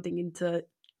expanding into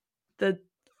the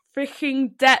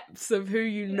freaking depths of who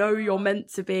you know you're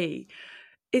meant to be,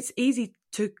 it's easy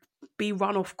to be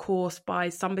run off course by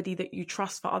somebody that you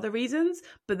trust for other reasons,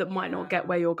 but that might not get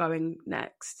where you're going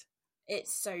next.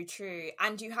 It's so true.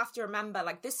 And you have to remember,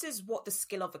 like, this is what the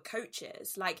skill of a coach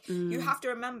is. Like, you have to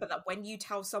remember that when you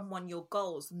tell someone your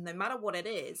goals, no matter what it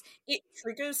is, it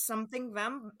triggers something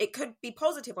them. It could be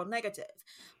positive or negative.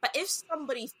 But if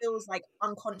somebody feels like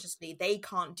unconsciously they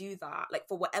can't do that, like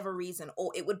for whatever reason,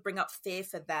 or it would bring up fear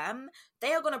for them,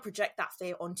 they are going to project that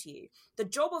fear onto you. The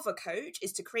job of a coach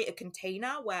is to create a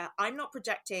container where I'm not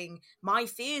projecting my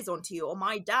fears onto you or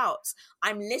my doubts.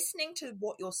 I'm listening to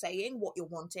what you're saying, what you're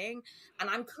wanting,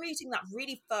 and I'm creating that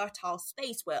really fertile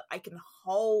space where I can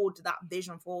hold that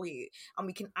vision for you and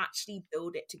we can actually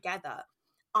build it together.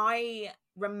 I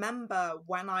remember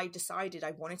when I decided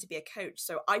I wanted to be a coach.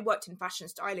 So I worked in fashion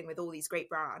styling with all these great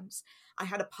brands. I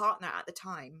had a partner at the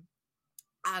time,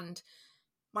 and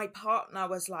my partner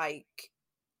was like,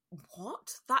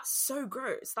 what? That's so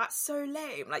gross. That's so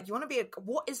lame. Like, you want to be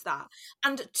what is that?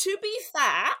 And to be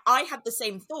fair, I had the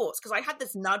same thoughts because I had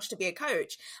this nudge to be a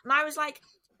coach. And I was like,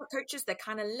 coaches, they're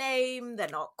kind of lame. They're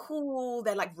not cool.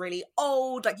 They're like really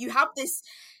old. Like, you have this,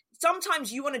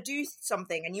 sometimes you want to do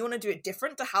something and you want to do it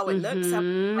different to how it looks. Like, I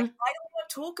don't want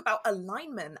to talk about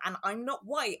alignment, and I'm not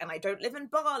white and I don't live in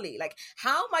Bali. Like,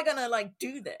 how am I going to like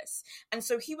do this? And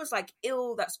so he was like,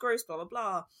 ew, that's gross, blah, blah,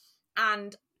 blah.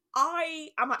 And I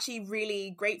am actually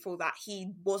really grateful that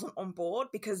he wasn't on board,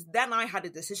 because then I had a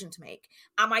decision to make.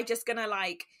 Am I just gonna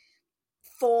like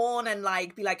fawn and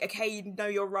like be like, okay, you know,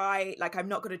 you're right, like I'm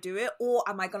not gonna do it, or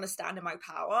am I gonna stand in my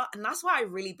power? And that's why I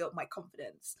really built my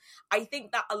confidence. I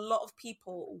think that a lot of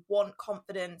people want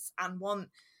confidence and want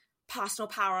personal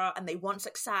power and they want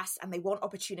success and they want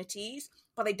opportunities,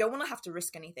 but they don't want to have to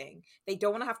risk anything. They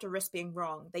don't want to have to risk being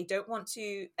wrong. They don't want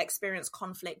to experience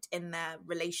conflict in their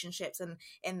relationships and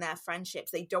in their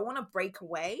friendships. They don't want to break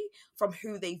away from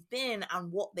who they've been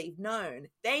and what they've known.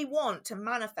 They want to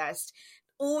manifest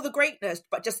all the greatness,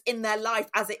 but just in their life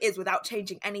as it is without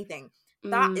changing anything.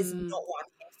 That is not what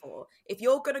I'm here for. If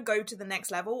you're going to go to the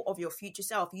next level of your future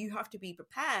self, you have to be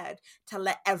prepared to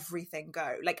let everything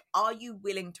go. Like, are you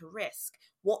willing to risk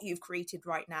what you've created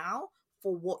right now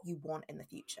for what you want in the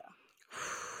future?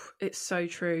 It's so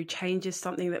true. Change is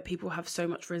something that people have so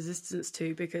much resistance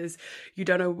to because you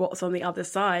don't know what's on the other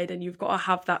side, and you've got to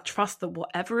have that trust that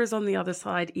whatever is on the other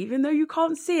side, even though you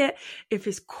can't see it, if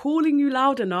it's calling you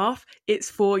loud enough, it's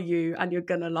for you and you're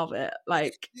going to love it.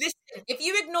 Like, listen, if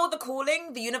you ignore the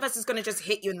calling, the universe is going to just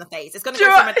hit you in the face. It's going to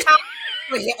go from a tap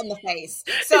to a hit in the face.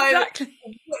 So exactly.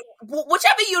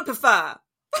 Whichever you'd prefer.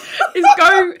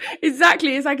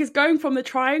 It's like it's going from the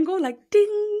triangle, like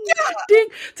ding, ding,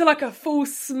 to like a full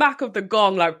smack of the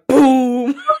gong, like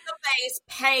boom. From the face,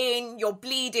 pain, you're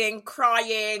bleeding,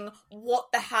 crying, what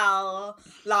the hell?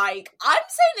 Like, I'm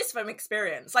saying this from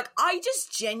experience. Like, I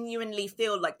just genuinely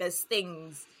feel like there's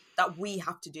things that we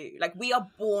have to do. Like, we are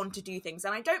born to do things.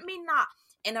 And I don't mean that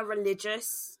in a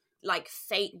religious, like,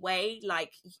 fate way,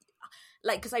 like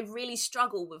because I really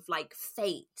struggle with like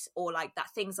fate, or like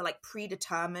that things are like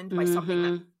predetermined by something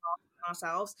that we are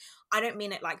ourselves. I don't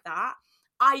mean it like that.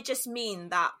 I just mean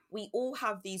that we all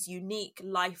have these unique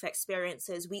life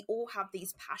experiences. We all have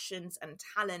these passions and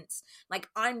talents. Like,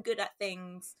 I'm good at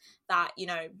things that, you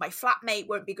know, my flatmate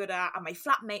won't be good at, and my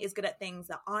flatmate is good at things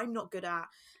that I'm not good at.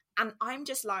 And I'm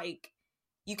just like,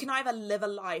 you can either live a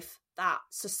life that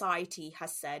society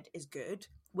has said is good,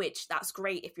 which that's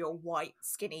great if you're a white,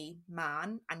 skinny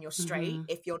man and you're straight.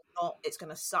 If you're not, it's going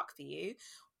to suck for you.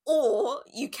 Or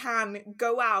you can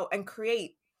go out and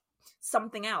create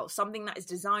something else, something that is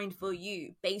designed for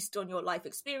you based on your life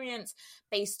experience,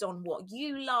 based on what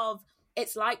you love.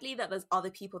 It's likely that there's other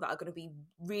people that are going to be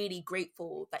really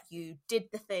grateful that you did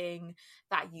the thing,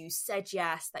 that you said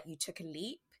yes, that you took a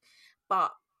leap.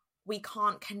 But we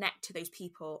can't connect to those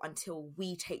people until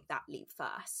we take that leap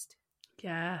first.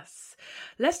 Yes.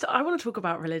 I want to talk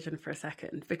about religion for a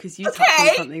second, because you touched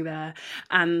on something there,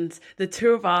 and the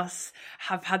two of us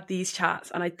have had these chats,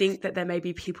 and I think that there may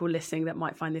be people listening that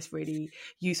might find this really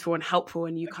useful and helpful.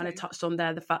 And you kind of touched on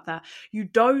there the fact that you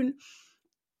don't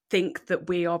think that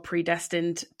we are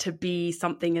predestined to be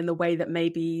something in the way that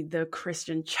maybe the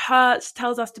Christian church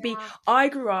tells us to be. I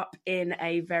grew up in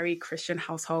a very Christian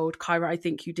household. Kyra, I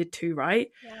think you did too, right?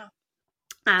 Yeah.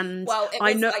 And well, it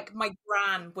was like my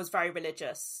gran was very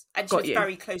religious, and she was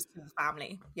very close to the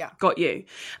family. Yeah, got you.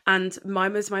 And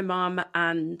mine was my mum,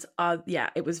 and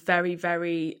it was very,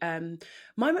 very.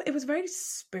 It was very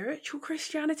spiritual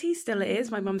Christianity. Still, it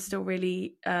is. My mum's still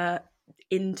really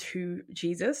into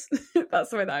Jesus. That's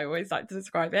the way that I always like to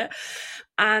describe it.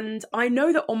 And I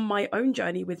know that on my own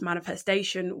journey with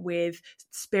manifestation, with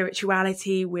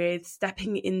spirituality, with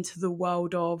stepping into the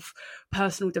world of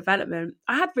personal development,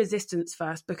 I had resistance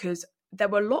first because there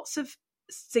were lots of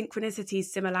synchronicities,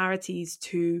 similarities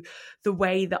to the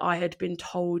way that I had been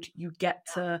told you get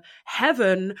to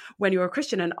heaven when you're a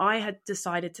Christian. And I had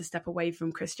decided to step away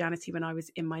from Christianity when I was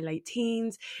in my late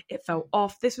teens. It fell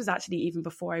off. This was actually even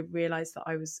before I realized that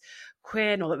I was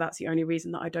queer, not that that's the only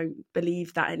reason that I don't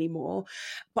believe that anymore.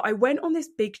 But I went on this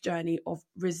big journey of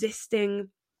resisting,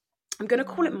 I'm going to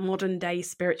call it modern day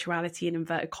spirituality in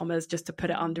inverted commas, just to put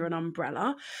it under an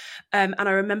umbrella. And I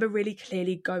remember really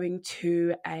clearly going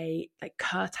to a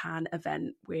kirtan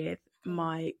event with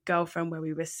my girlfriend where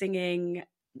we were singing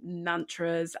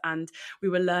mantras and we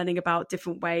were learning about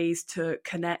different ways to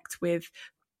connect with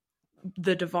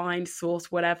the divine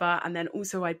source, whatever. And then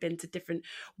also I'd been to different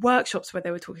workshops where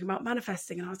they were talking about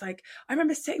manifesting. And I was like, I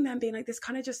remember sitting there and being like, this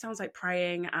kind of just sounds like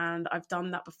praying. And I've done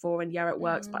that before. And yeah, it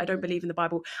works, but I don't believe in the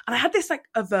Bible. And I had this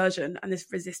aversion and this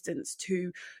resistance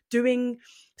to doing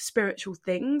spiritual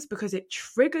things because it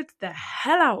triggered the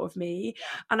hell out of me.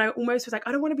 And I almost was like,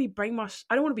 I don't want to be brainwashed.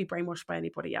 I don't want to be brainwashed by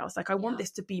anybody else. I want this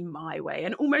to be my way.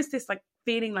 And almost this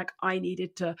feeling like I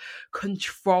needed to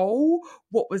control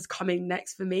what was coming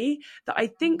next for me, that I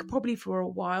think probably for a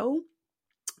while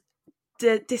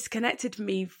disconnected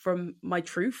me from my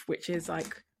truth, which is I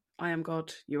am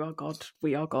God, you are God,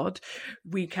 we are God.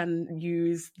 We can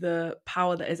use the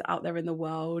power that is out there in the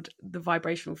world, the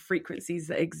vibrational frequencies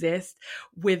that exist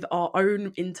with our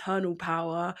own internal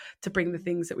power to bring the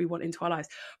things that we want into our lives.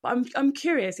 But I'm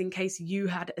curious, in case you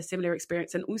had a similar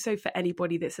experience, and also for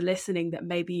anybody that's listening that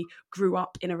maybe grew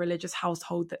up in a religious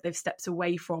household that they've stepped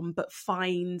away from, but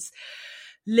finds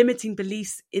limiting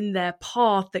beliefs in their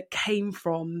path that came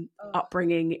from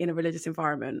upbringing in a religious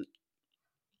environment.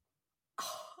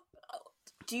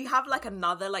 Do you have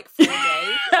another 4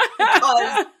 days?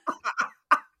 Because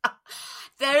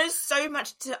there's so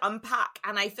much to unpack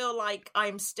and I feel like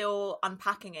I'm still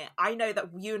unpacking it. I know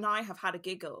that you and I have had a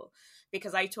giggle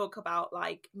because I talk about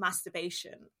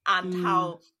masturbation and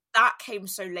how that came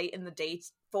so late in the day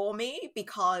for me,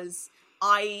 because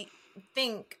I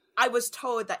think I was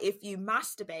told that if you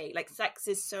masturbate, sex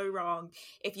is so wrong.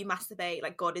 If you masturbate,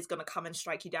 God is going to come and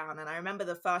strike you down. And I remember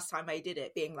the first time I did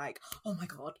it being oh my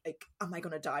God, am I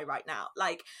going to die right now?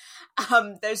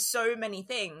 There's so many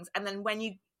things. And then when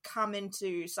you come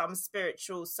into some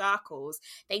spiritual circles,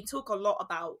 they talk a lot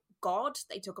about God.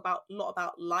 They talk a lot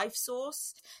about life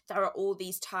source. There are all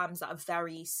these terms that are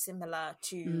very similar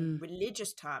to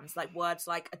religious terms, words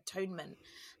like atonement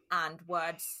and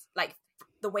words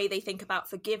the way they think about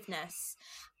forgiveness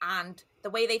and the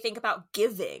way they think about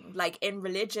giving, in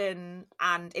religion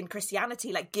and in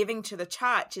Christianity, giving to the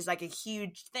church is a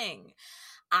huge thing.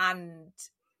 And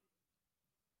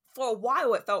for a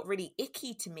while it felt really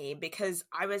icky to me because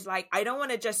I was I don't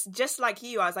want to just like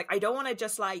you, I was I don't want to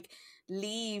just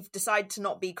leave, decide to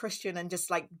not be Christian and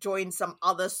just join some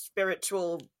other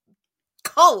spiritual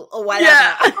cult or whatever.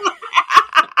 Yeah.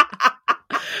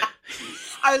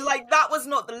 I was that was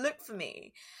not the look for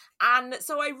me. And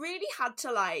so I really had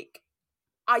to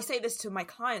I say this to my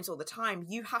clients all the time,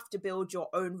 you have to build your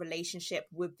own relationship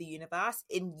with the universe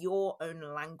in your own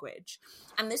language.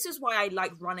 And this is why I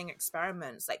like running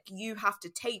experiments. You have to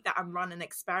take that and run an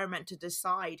experiment to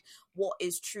decide what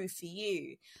is true for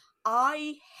you.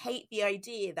 I hate the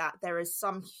idea that there is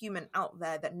some human out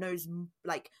there that knows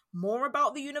more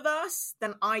about the universe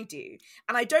than I do.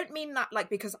 And I don't mean that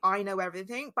because I know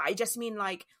everything, but I just mean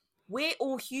we're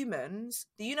all humans.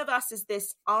 The universe is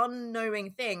this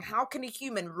unknowing thing. How can a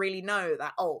human really know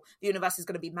that, the universe is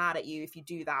going to be mad at you if you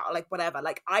do that, or whatever?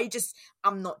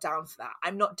 I'm not down for that.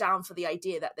 I'm not down for the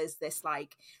idea that there's this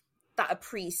that a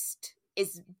priest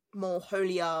is more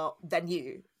holier than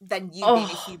you being a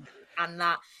human, and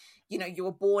that you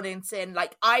were born in sin.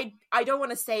 I don't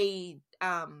want to say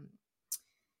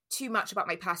too much about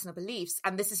my personal beliefs,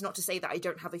 and this is not to say that I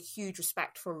don't have a huge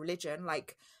respect for religion.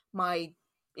 Like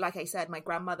I said, my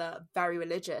grandmother, very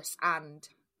religious, and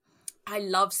I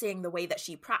love seeing the way that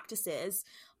she practices,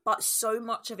 but so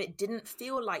much of it didn't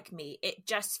feel like me. It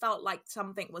just felt like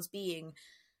something was being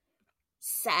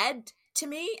said to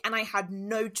me and I had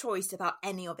no choice about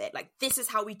any of it. This is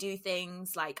how we do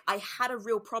things. I had a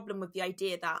real problem with the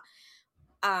idea that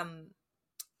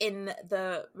in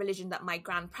the religion that my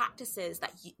gran practices,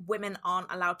 that women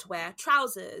aren't allowed to wear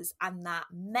trousers and that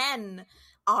men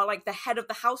are the head of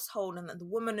the household and that the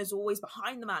woman is always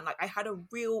behind the man. I had a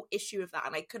real issue with that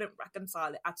and I couldn't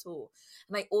reconcile it at all.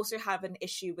 And I also have an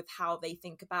issue with how they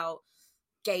think about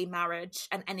gay marriage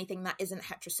and anything that isn't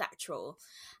heterosexual.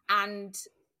 And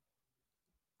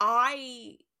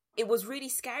it was really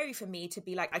scary for me to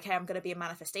be like, okay, I'm going to be a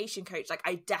manifestation coach. Like,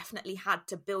 I definitely had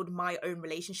to build my own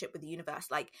relationship with the universe.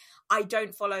 Like, I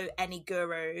don't follow any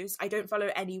gurus. I don't follow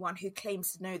anyone who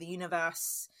claims to know the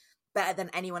universe better than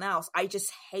anyone else. I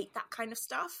just hate that kind of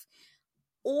stuff.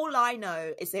 All I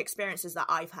know is the experiences that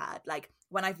I've had. Like,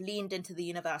 when I've leaned into the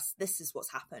universe, this is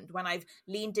what's happened. When I've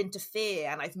leaned into fear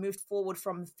and I've moved forward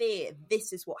from fear,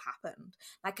 this is what happened.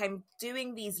 Like, I'm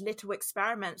doing these little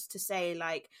experiments to say,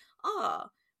 like,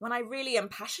 when I really am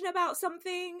passionate about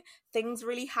something, things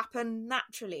really happen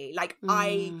naturally. Like,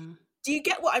 do you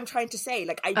get what I'm trying to say?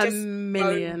 Like, I just... A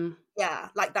million. Yeah,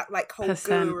 like that, like whole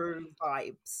percent. guru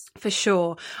vibes. For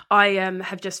sure. I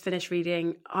have just finished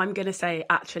reading, I'm going to say,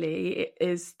 actually, it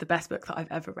is the best book that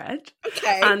I've ever read.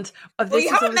 Okay. And you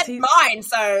haven't read mine,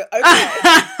 so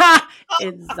okay.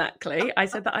 Exactly. I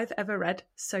said that I've ever read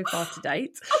so far to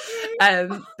date.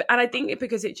 Okay. And I think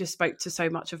because it just spoke to so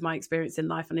much of my experience in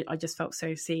life, and I just felt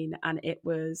so seen. And it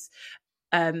was,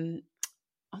 oh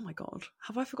my God,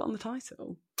 have I forgotten the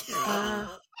title?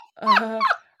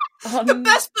 The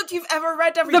best book you've ever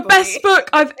read, everybody. The best book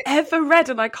I've ever read,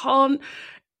 and I can't...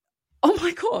 Oh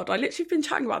my God, I literally been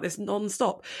chatting about this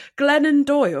non-stop. Glennon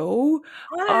Doyle.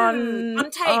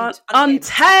 Untamed.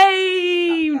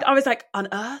 Untamed. I was like,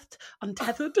 unearthed,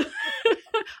 untethered,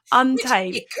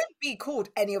 untamed. It could be called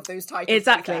any of those titles.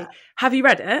 Exactly. Have you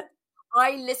read it?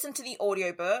 I listened to the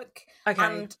audiobook. Okay.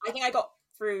 And I think I got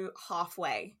through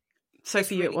halfway. So it's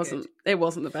for you, really it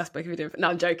wasn't the best book if you did. No,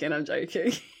 I'm joking. It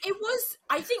was,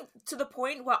 I think, to the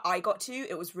point where I got to,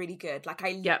 it was really good. Like,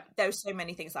 there were so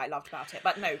many things that I loved about it.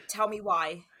 But no, tell me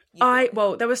why.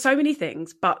 Well, there were so many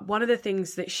things, but one of the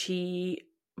things that she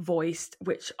voiced,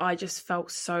 which I just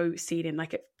felt so seen in,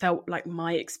 like, it felt like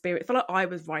my experience, it felt like I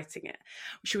was writing it.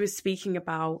 She was speaking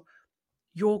about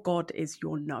your God is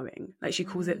your knowing. Like, she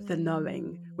calls it the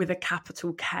knowing with a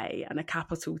capital K and a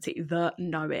capital T, the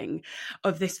knowing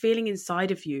of this feeling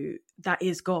inside of you that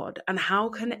is God. And how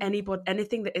can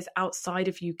anything that is outside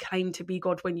of you claim to be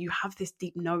God when you have this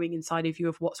deep knowing inside of you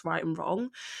of what's right and wrong?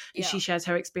 Yeah. She shares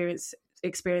her experiences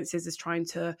as trying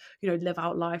to, live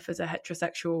out life as a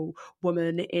heterosexual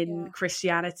woman in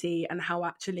Christianity, and how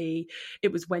actually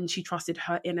it was when she trusted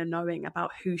her inner knowing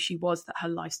about who she was that her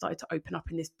life started to open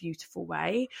up in this beautiful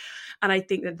way. And I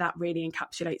think that really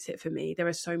encapsulates it for me. There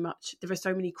are so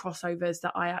many crossovers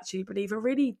that I actually believe are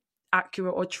really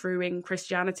accurate or true in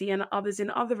Christianity and others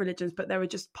in other religions, but there are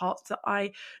just parts that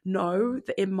I know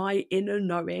that in my inner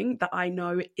knowing that I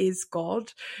know is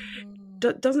God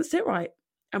doesn't sit right.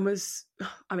 And we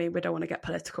don't want to get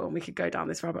political and we could go down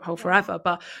this rabbit hole forever,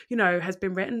 but, has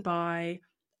been written by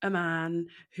a man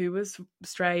who was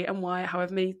straight and white,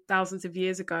 however many thousands of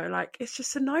years ago. Like, it's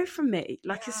just a no from me.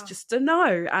 Like, it's just a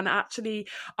no. And actually,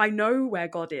 I know where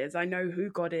God is. I know who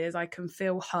God is. I can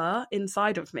feel her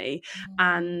inside of me,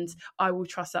 and I will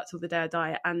trust that till the day I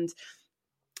die. And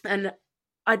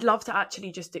I'd love to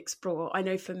actually just explore. I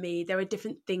know for me, there are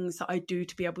different things that I do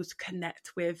to be able to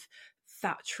connect with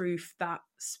that truth, that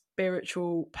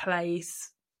spiritual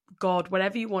place, God,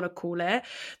 whatever you want to call it,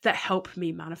 that help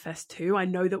me manifest too. I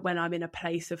know that when I'm in a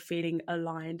place of feeling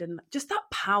aligned and just that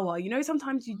power,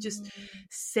 sometimes you just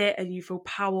sit and you feel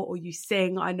power, or you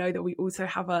sing. I know that we also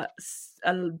have a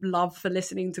love for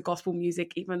listening to gospel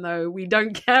music, even though we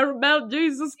don't care about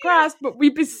Jesus Christ, but we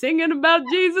be singing about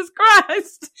Jesus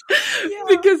Christ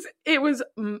because it was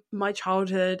my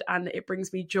childhood, and it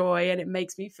brings me joy and it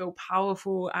makes me feel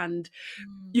powerful, and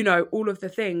all of the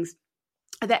things.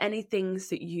 Are there any things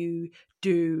that you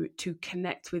do to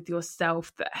connect with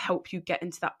yourself that help you get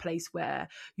into that place where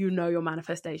your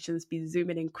manifestations be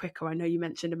zooming in quicker? I know you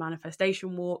mentioned a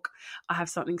manifestation walk. I have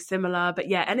something similar, but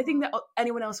anything that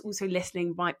anyone else also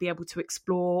listening might be able to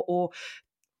explore or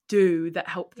do that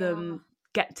help them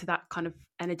get to that kind of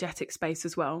energetic space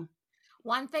as well.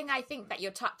 One thing I think that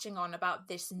you're touching on about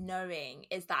this knowing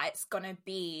is that it's going to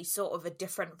be sort of a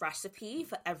different recipe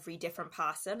for every different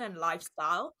person and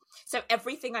lifestyle. So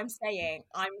everything I'm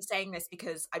saying this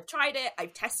because I've tried it,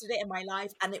 I've tested it in my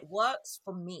life, and it works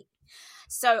for me.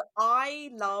 So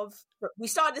we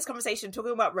started this conversation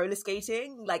talking about roller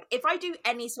skating. Like, if I do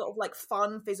any sort of like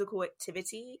fun physical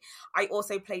activity, I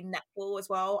also play netball as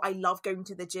well. I love going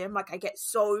to the gym. Like, I get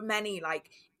so many like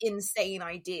insane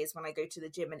ideas when I go to the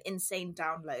gym and insane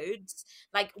downloads.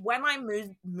 Like, when I'm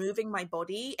moving my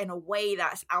body in a way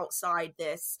that's outside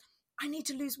this, I need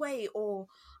to lose weight or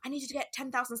I need to get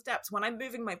 10,000 steps. When I'm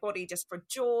moving my body just for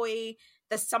joy,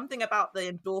 there's something about the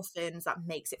endorphins that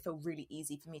makes it feel really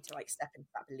easy for me to like step into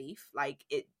that belief. Like,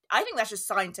 I think that's just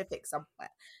scientific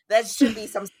somewhere. There should be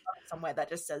some somewhere that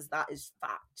just says that is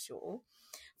factual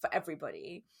for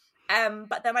everybody.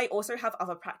 But then I also have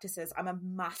other practices. I'm a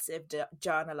massive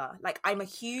journaler. Like, I'm a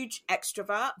huge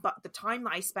extrovert, but the time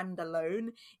that I spend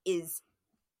alone is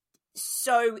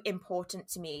so important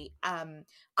to me.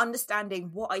 Understanding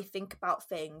what I think about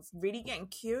things, really getting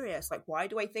curious, like, why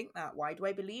do I think that? Why do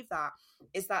I believe that?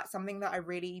 Is that something that I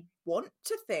really want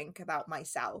to think about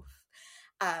myself?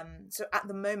 So at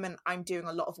the moment I'm doing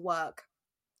a lot of work,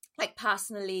 like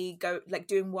personally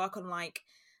doing work on like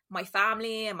my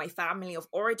family and my family of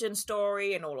origin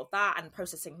story and all of that, and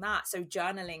processing that. So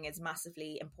journaling is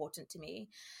massively important to me.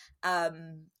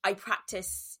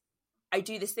 I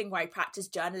do this thing where I practice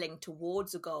journaling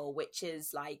towards a goal, which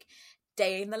is like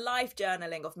day in the life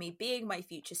journaling of me being my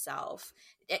future self,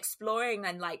 exploring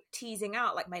and like teasing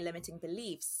out like my limiting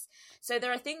beliefs. So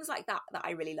there are things like that that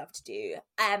I really love to do.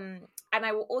 And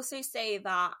I will also say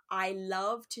that I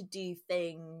love to do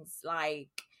things like,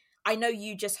 I know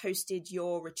you just hosted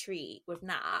your retreat with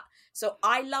Nat. So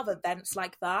I love events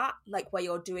like that, like where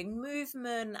you're doing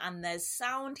movement and there's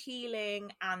sound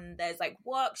healing and there's like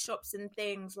workshops and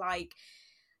things. Like,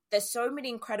 there's so many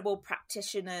incredible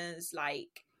practitioners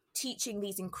like teaching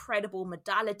these incredible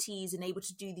modalities and able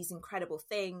to do these incredible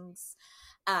things.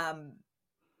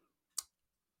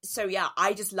 So yeah,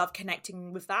 I just love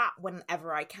connecting with that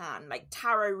whenever I can. Like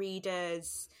tarot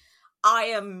readers, I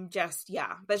am just,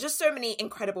 yeah, there's just so many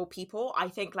incredible people. I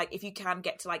think like if you can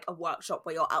get to like a workshop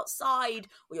where you're outside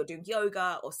or you're doing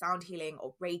yoga or sound healing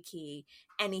or Reiki,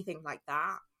 anything like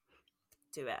that,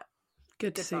 do it.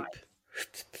 Good soup.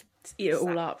 Eat it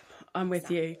all up. I'm with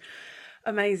you.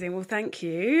 Amazing. Well, thank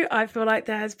you. I feel like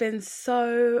there has been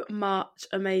so much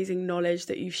amazing knowledge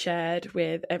that you've shared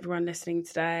with everyone listening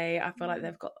today. I feel like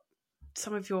they've got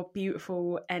some of your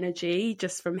beautiful energy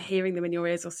just from hearing them in your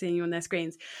ears or seeing you on their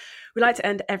screens. We like to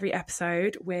end every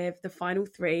episode with the final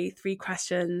three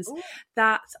questions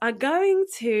that are going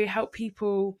to help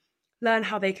people learn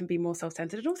how they can be more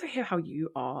self-centered and also hear how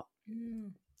you are.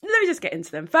 Let me just get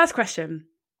into them. First question.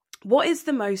 What is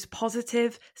the most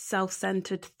positive,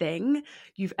 self-centered thing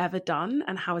you've ever done,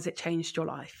 and how has it changed your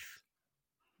life?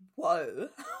 Whoa.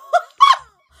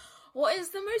 What is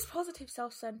the most positive,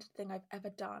 self-centered thing I've ever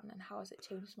done, and how has it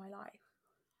changed my life?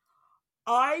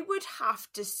 I would have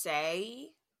to say,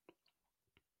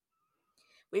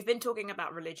 we've been talking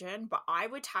about religion, but I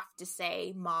would have to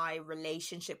say my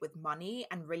relationship with money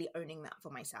and really owning that for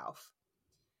myself.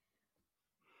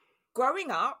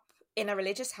 Growing up in a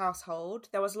religious household,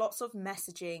 there was lots of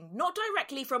messaging, not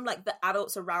directly from like the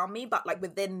adults around me, but like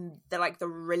within the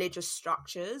religious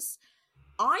structures.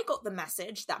 I got the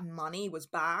message that money was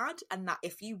bad and that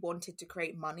if you wanted to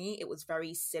create money, it was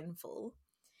very sinful.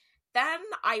 Then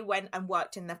I went and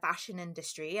worked in the fashion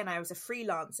industry, and I was a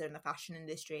freelancer in the fashion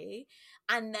industry.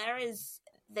 And there is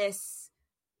this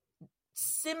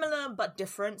similar but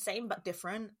different, same but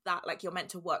different, that like you're meant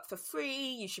to work for free,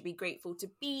 you should be grateful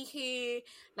to be here.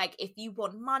 Like if you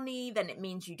want money, then it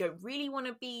means you don't really want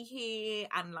to be here,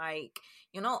 and like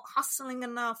you're not hustling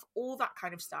enough, all that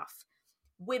kind of stuff.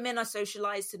 Women are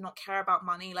socialized to not care about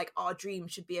money. Like our dream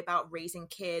should be about raising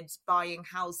kids, buying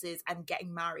houses, and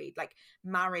getting married. Like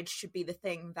marriage should be the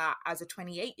thing that as a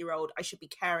 28-year-old I should be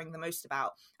caring the most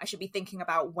about. I should be thinking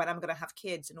about when I'm going to have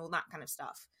kids and all that kind of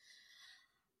stuff.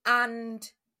 And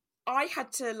I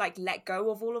had to like let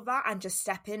go of all of that and just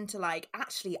step into like,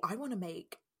 actually, I want to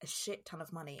make a shit ton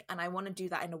of money, and I want to do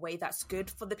that in a way that's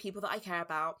good for the people that I care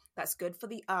about, that's good for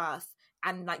the earth,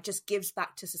 and like just gives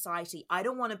back to society. I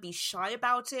don't want to be shy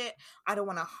about it. I don't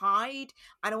want to hide.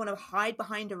 I don't want to hide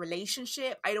behind a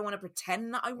relationship. I don't want to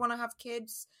pretend that I want to have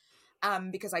kids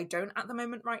because I don't at the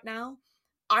moment right now.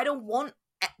 I don't want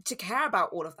to care about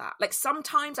all of that. Like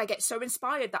sometimes I get so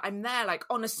inspired that I'm there like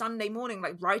on a Sunday morning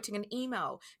like writing an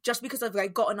email just because I've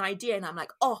like got an idea and I'm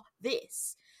like, oh,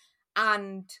 this.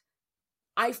 And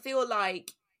I feel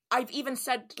like I've even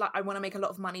said like I want to make a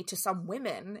lot of money to some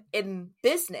women in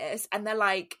business, and they're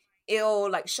like ill,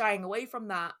 like shying away from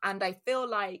that. And I feel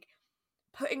like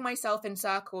putting myself in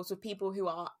circles with people who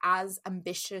are as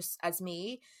ambitious as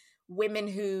me, women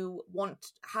who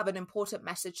have an important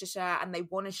message to share and they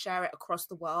want to share it across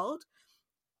the world,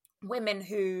 women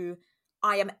who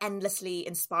I am endlessly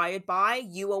inspired by.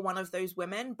 You are one of those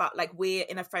women, but like we're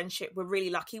in a friendship. We're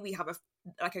really lucky. We have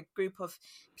a group of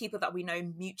people that we know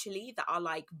mutually that are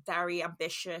like very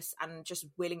ambitious and just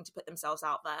willing to put themselves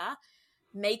out there.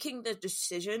 making the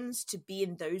decisions to be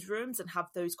in those rooms and have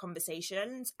those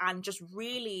conversations, and just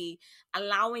really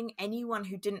allowing anyone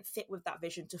who didn't fit with that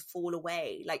vision to fall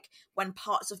away. Like, when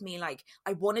parts of me, like,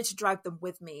 I wanted to drag them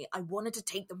with me, I wanted to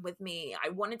take them with me, I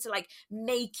wanted to like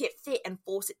make it fit and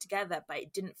force it together, but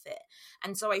it didn't fit.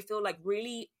 And so I feel like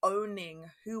really owning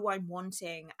who I'm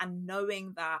wanting, and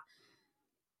knowing that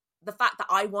the fact that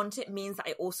I want it means that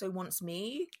it also wants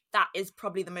me. That is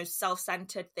probably the most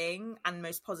self-centered thing and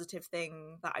most positive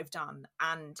thing that I've done.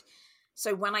 And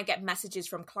so when I get messages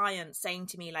from clients saying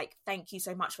to me, like, thank you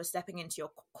so much for stepping into your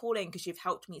calling because you've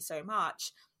helped me so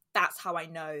much, that's how I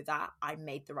know that I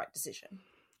made the right decision.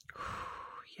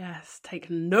 Yes,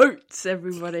 take notes,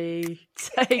 everybody.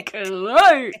 Take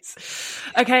notes.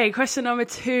 Okay, question number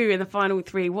 2 in the final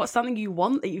 3. What's something you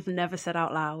want that you've never said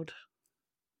out loud?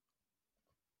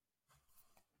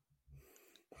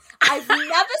 I've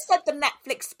never said the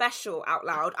Netflix special out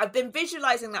loud. I've been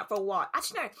visualizing that for a while.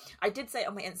 Actually, no, I did say it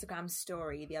on my Instagram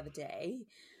story the other day.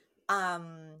 I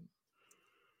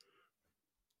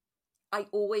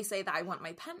always say that I want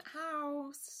my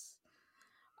penthouse.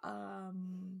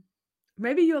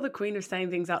 Maybe you're the queen of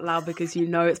saying things out loud because you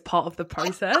know it's part of the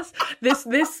process.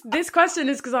 This question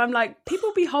is because I'm like,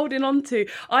 people be holding on to.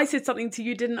 I said something to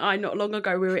you, didn't I, not long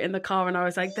ago? We were in the car and I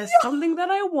was like, there's something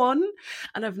that I want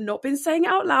and I've not been saying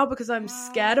it out loud because I'm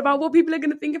scared about what people are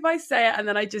going to think if I say it. And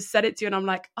then I just said it to you and I'm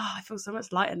like, oh, I feel so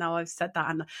much lighter now I've said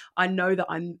that. And I know that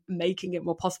I'm making it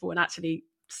more possible, and actually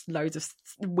loads of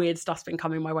weird stuff's been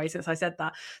coming my way since I said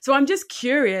that. So I'm just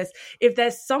curious if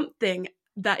there's something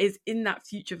that is in that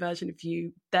future version of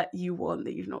you that you want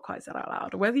that you've not quite said out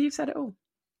loud, or whether you've said it all.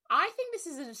 I think this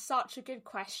is such a good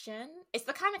question. It's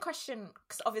the kind of question,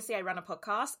 because obviously I run a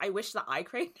podcast, I wish that I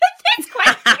created this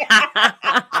question.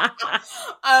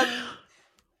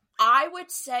 I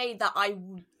would say that I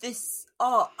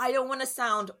don't want to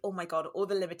sound, oh my God, all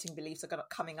the limiting beliefs are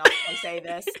coming up when I say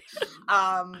this.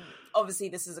 Obviously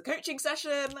this is a coaching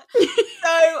session.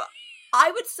 So I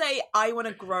would say I want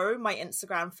to grow my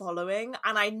Instagram following,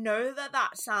 and I know that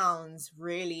that sounds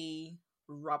really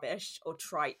rubbish or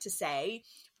trite to say,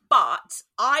 but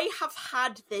I have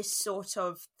had this sort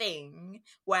of thing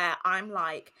where I'm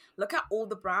like, look at all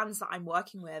the brands that I'm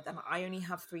working with and I only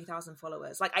have 3,000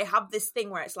 followers. Like, I have this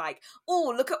thing where it's like,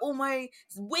 oh, look at all my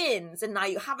wins and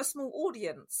I have a small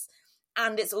audience.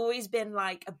 And it's always been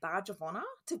like a badge of honor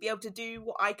to be able to do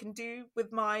what I can do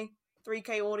with my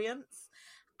 3K audience.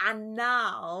 And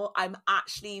now I'm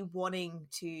actually wanting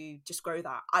to just grow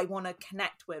that. I want to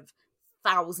connect with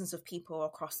thousands of people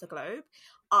across the globe.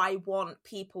 I want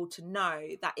people to know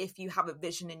that if you have a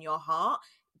vision in your heart,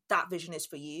 that vision is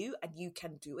for you and you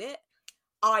can do it.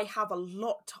 I have a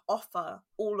lot to offer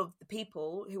all of the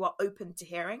people who are open to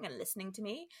hearing and listening to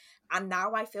me. And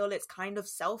now I feel it's kind of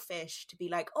selfish to be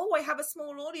like, oh, I have a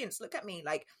small audience, look at me.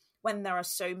 Like, when there are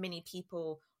so many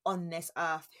people on this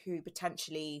earth who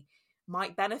potentially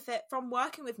might benefit from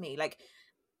working with me. Like,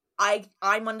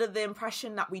 I'm under the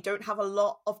impression that we don't have a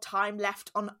lot of time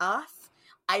left on Earth.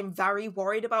 I'm very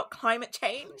worried about climate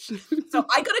change. So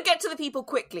I got to get to the people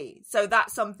quickly. So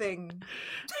that's something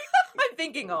I'm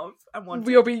thinking of and wanting.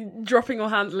 We'll be dropping your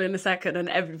handle in a second, and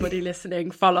everybody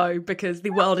listening, follow, because the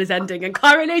world is ending and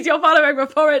Kyra needs your following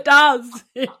before it does.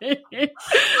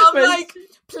 I'm like,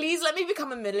 please let me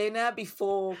become a millionaire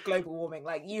before global warming.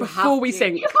 Like, before we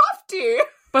sink. You have to.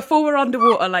 Before we're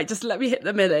underwater, like, just let me hit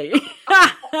the milli.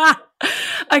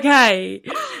 Okay.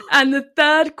 And the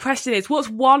third question is, what's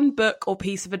one book or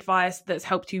piece of advice that's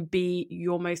helped you be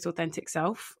your most authentic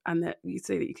self, and that you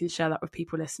so that you can share that with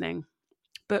people listening?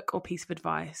 Book or piece of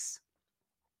advice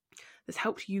that's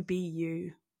helped you be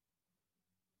you.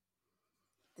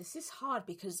 This is hard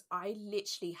because I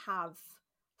literally have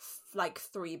like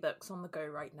 3 books on the go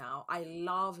right now. I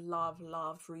love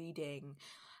reading.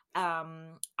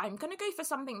 I'm going to go for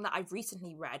something that I've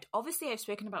recently read. Obviously, I've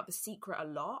spoken about The Secret a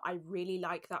lot. I really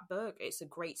like that book. It's a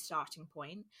great starting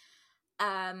point.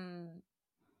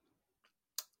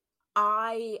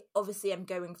 I obviously am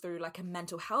going through like a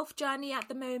mental health journey at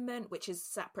the moment, which is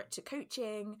separate to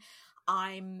coaching.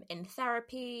 I'm in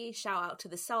therapy. Shout out to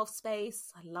the Self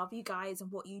Space. I love you guys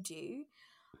and what you do.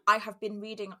 I have been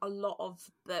reading a lot of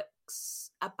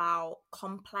books about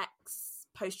complex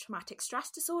post-traumatic stress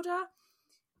disorder,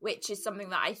 which is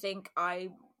something that I think I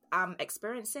am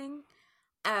experiencing.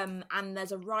 And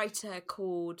there's a writer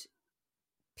called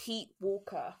Pete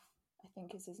Walker, I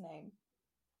think is his name.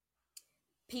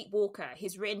 Pete Walker.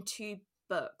 He's written 2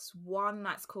 books. One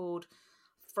that's called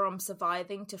From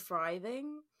Surviving to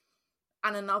Thriving,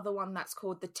 and another one that's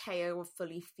called The Tale of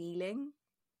Fully Feeling.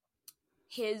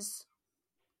 His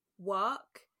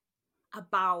work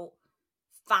about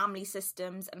family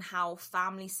systems and how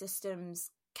family systems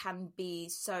can be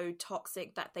so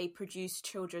toxic that they produce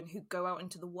children who go out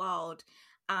into the world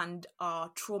and are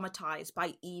traumatized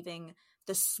by even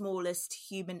the smallest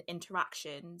human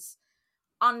interactions.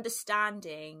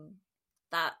 Understanding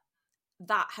that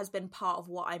that has been part of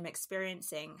what I'm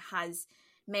experiencing has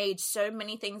made so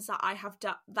many things that I have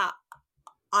done that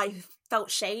I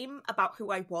felt shame about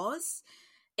who I was.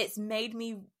 It's made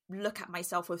me look at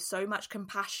myself with so much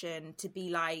compassion to be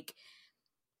like,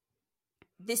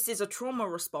 this is a trauma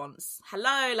response.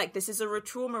 Hello, like this is a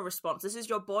trauma response. This is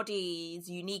your body's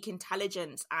unique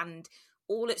intelligence, and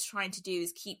all it's trying to do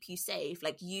is keep you safe.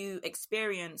 Like, you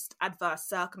experienced adverse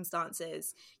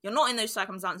circumstances. You're not in those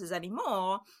circumstances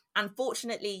anymore. And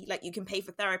fortunately, like, you can pay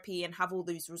for therapy and have all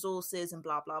these resources and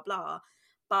blah, blah, blah.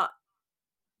 But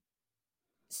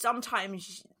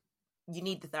sometimes you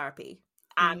need the therapy.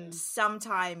 And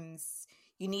sometimes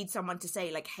you need someone to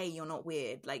say, like, hey, you're not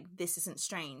weird. Like, this isn't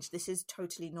strange. This is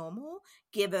totally normal,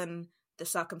 given the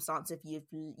circumstances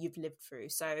you've lived through.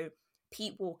 So,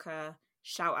 Pete Walker,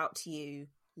 shout out to you.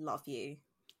 Love you.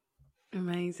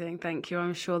 Amazing. Thank you.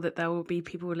 I'm sure that there will be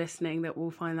people listening that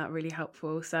will find that really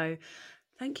helpful. So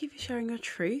thank you for sharing your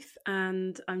truth.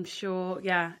 And I'm sure,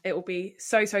 it will be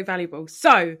so, so valuable.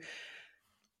 So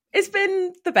it's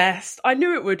been the best. I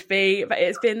knew it would be, but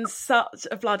it's been such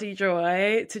a bloody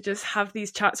joy to just have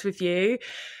these chats with you.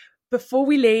 Before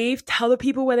we leave, tell the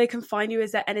people where they can find you.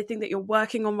 Is there anything that you're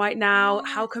working on right now?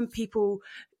 How can people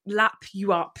lap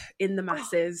you up in the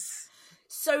masses?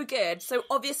 So good. So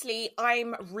obviously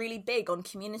I'm really big on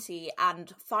community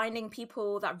and finding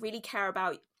people that really care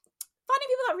about you.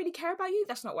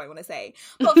 That's not what I want to say.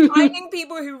 But finding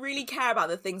people who really care about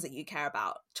the things that you care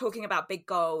about. Talking about big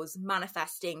goals,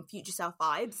 manifesting, future self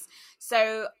vibes.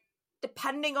 So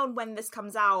depending on when this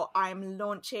comes out, I'm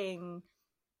launching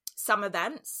some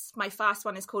events. My first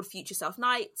one is called Future Self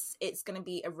Nights. It's going to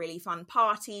be a really fun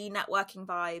party, networking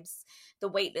vibes. The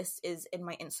waitlist is in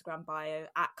my Instagram bio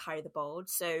at Kyrie the Bold.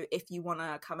 So if you want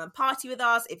to come and party with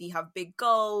us, if you have big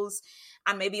goals,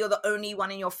 and maybe you're the only one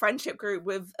in your friendship group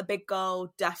with a big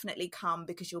goal, definitely come,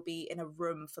 because you'll be in a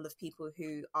room full of people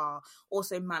who are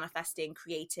also manifesting,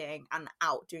 creating, and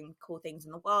out doing cool things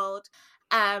in the world.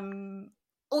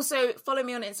 Also, follow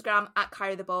me on Instagram at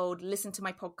Kyrie the Bold. Listen to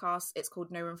my podcast. It's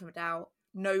called No Room for Doubt.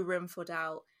 No Room for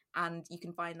Doubt. And you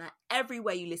can find that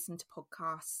everywhere you listen to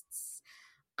podcasts.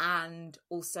 And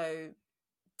also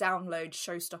download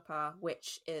Showstopper,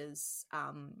 which is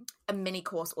a mini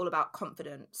course all about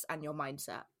confidence and your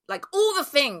mindset. Like, all the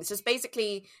things. Just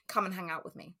basically come and hang out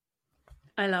with me.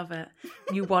 I love it.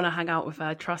 You want to hang out with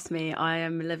her. Trust me, I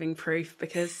am living proof,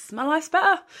 because my life's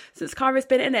better since Kyra's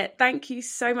been in it. Thank you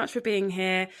so much for being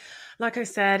here. Like I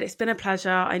said, it's been a pleasure.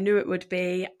 I knew it would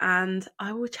be, and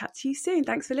I will chat to you soon.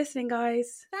 Thanks for listening,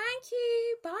 guys. Thank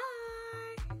you. Bye.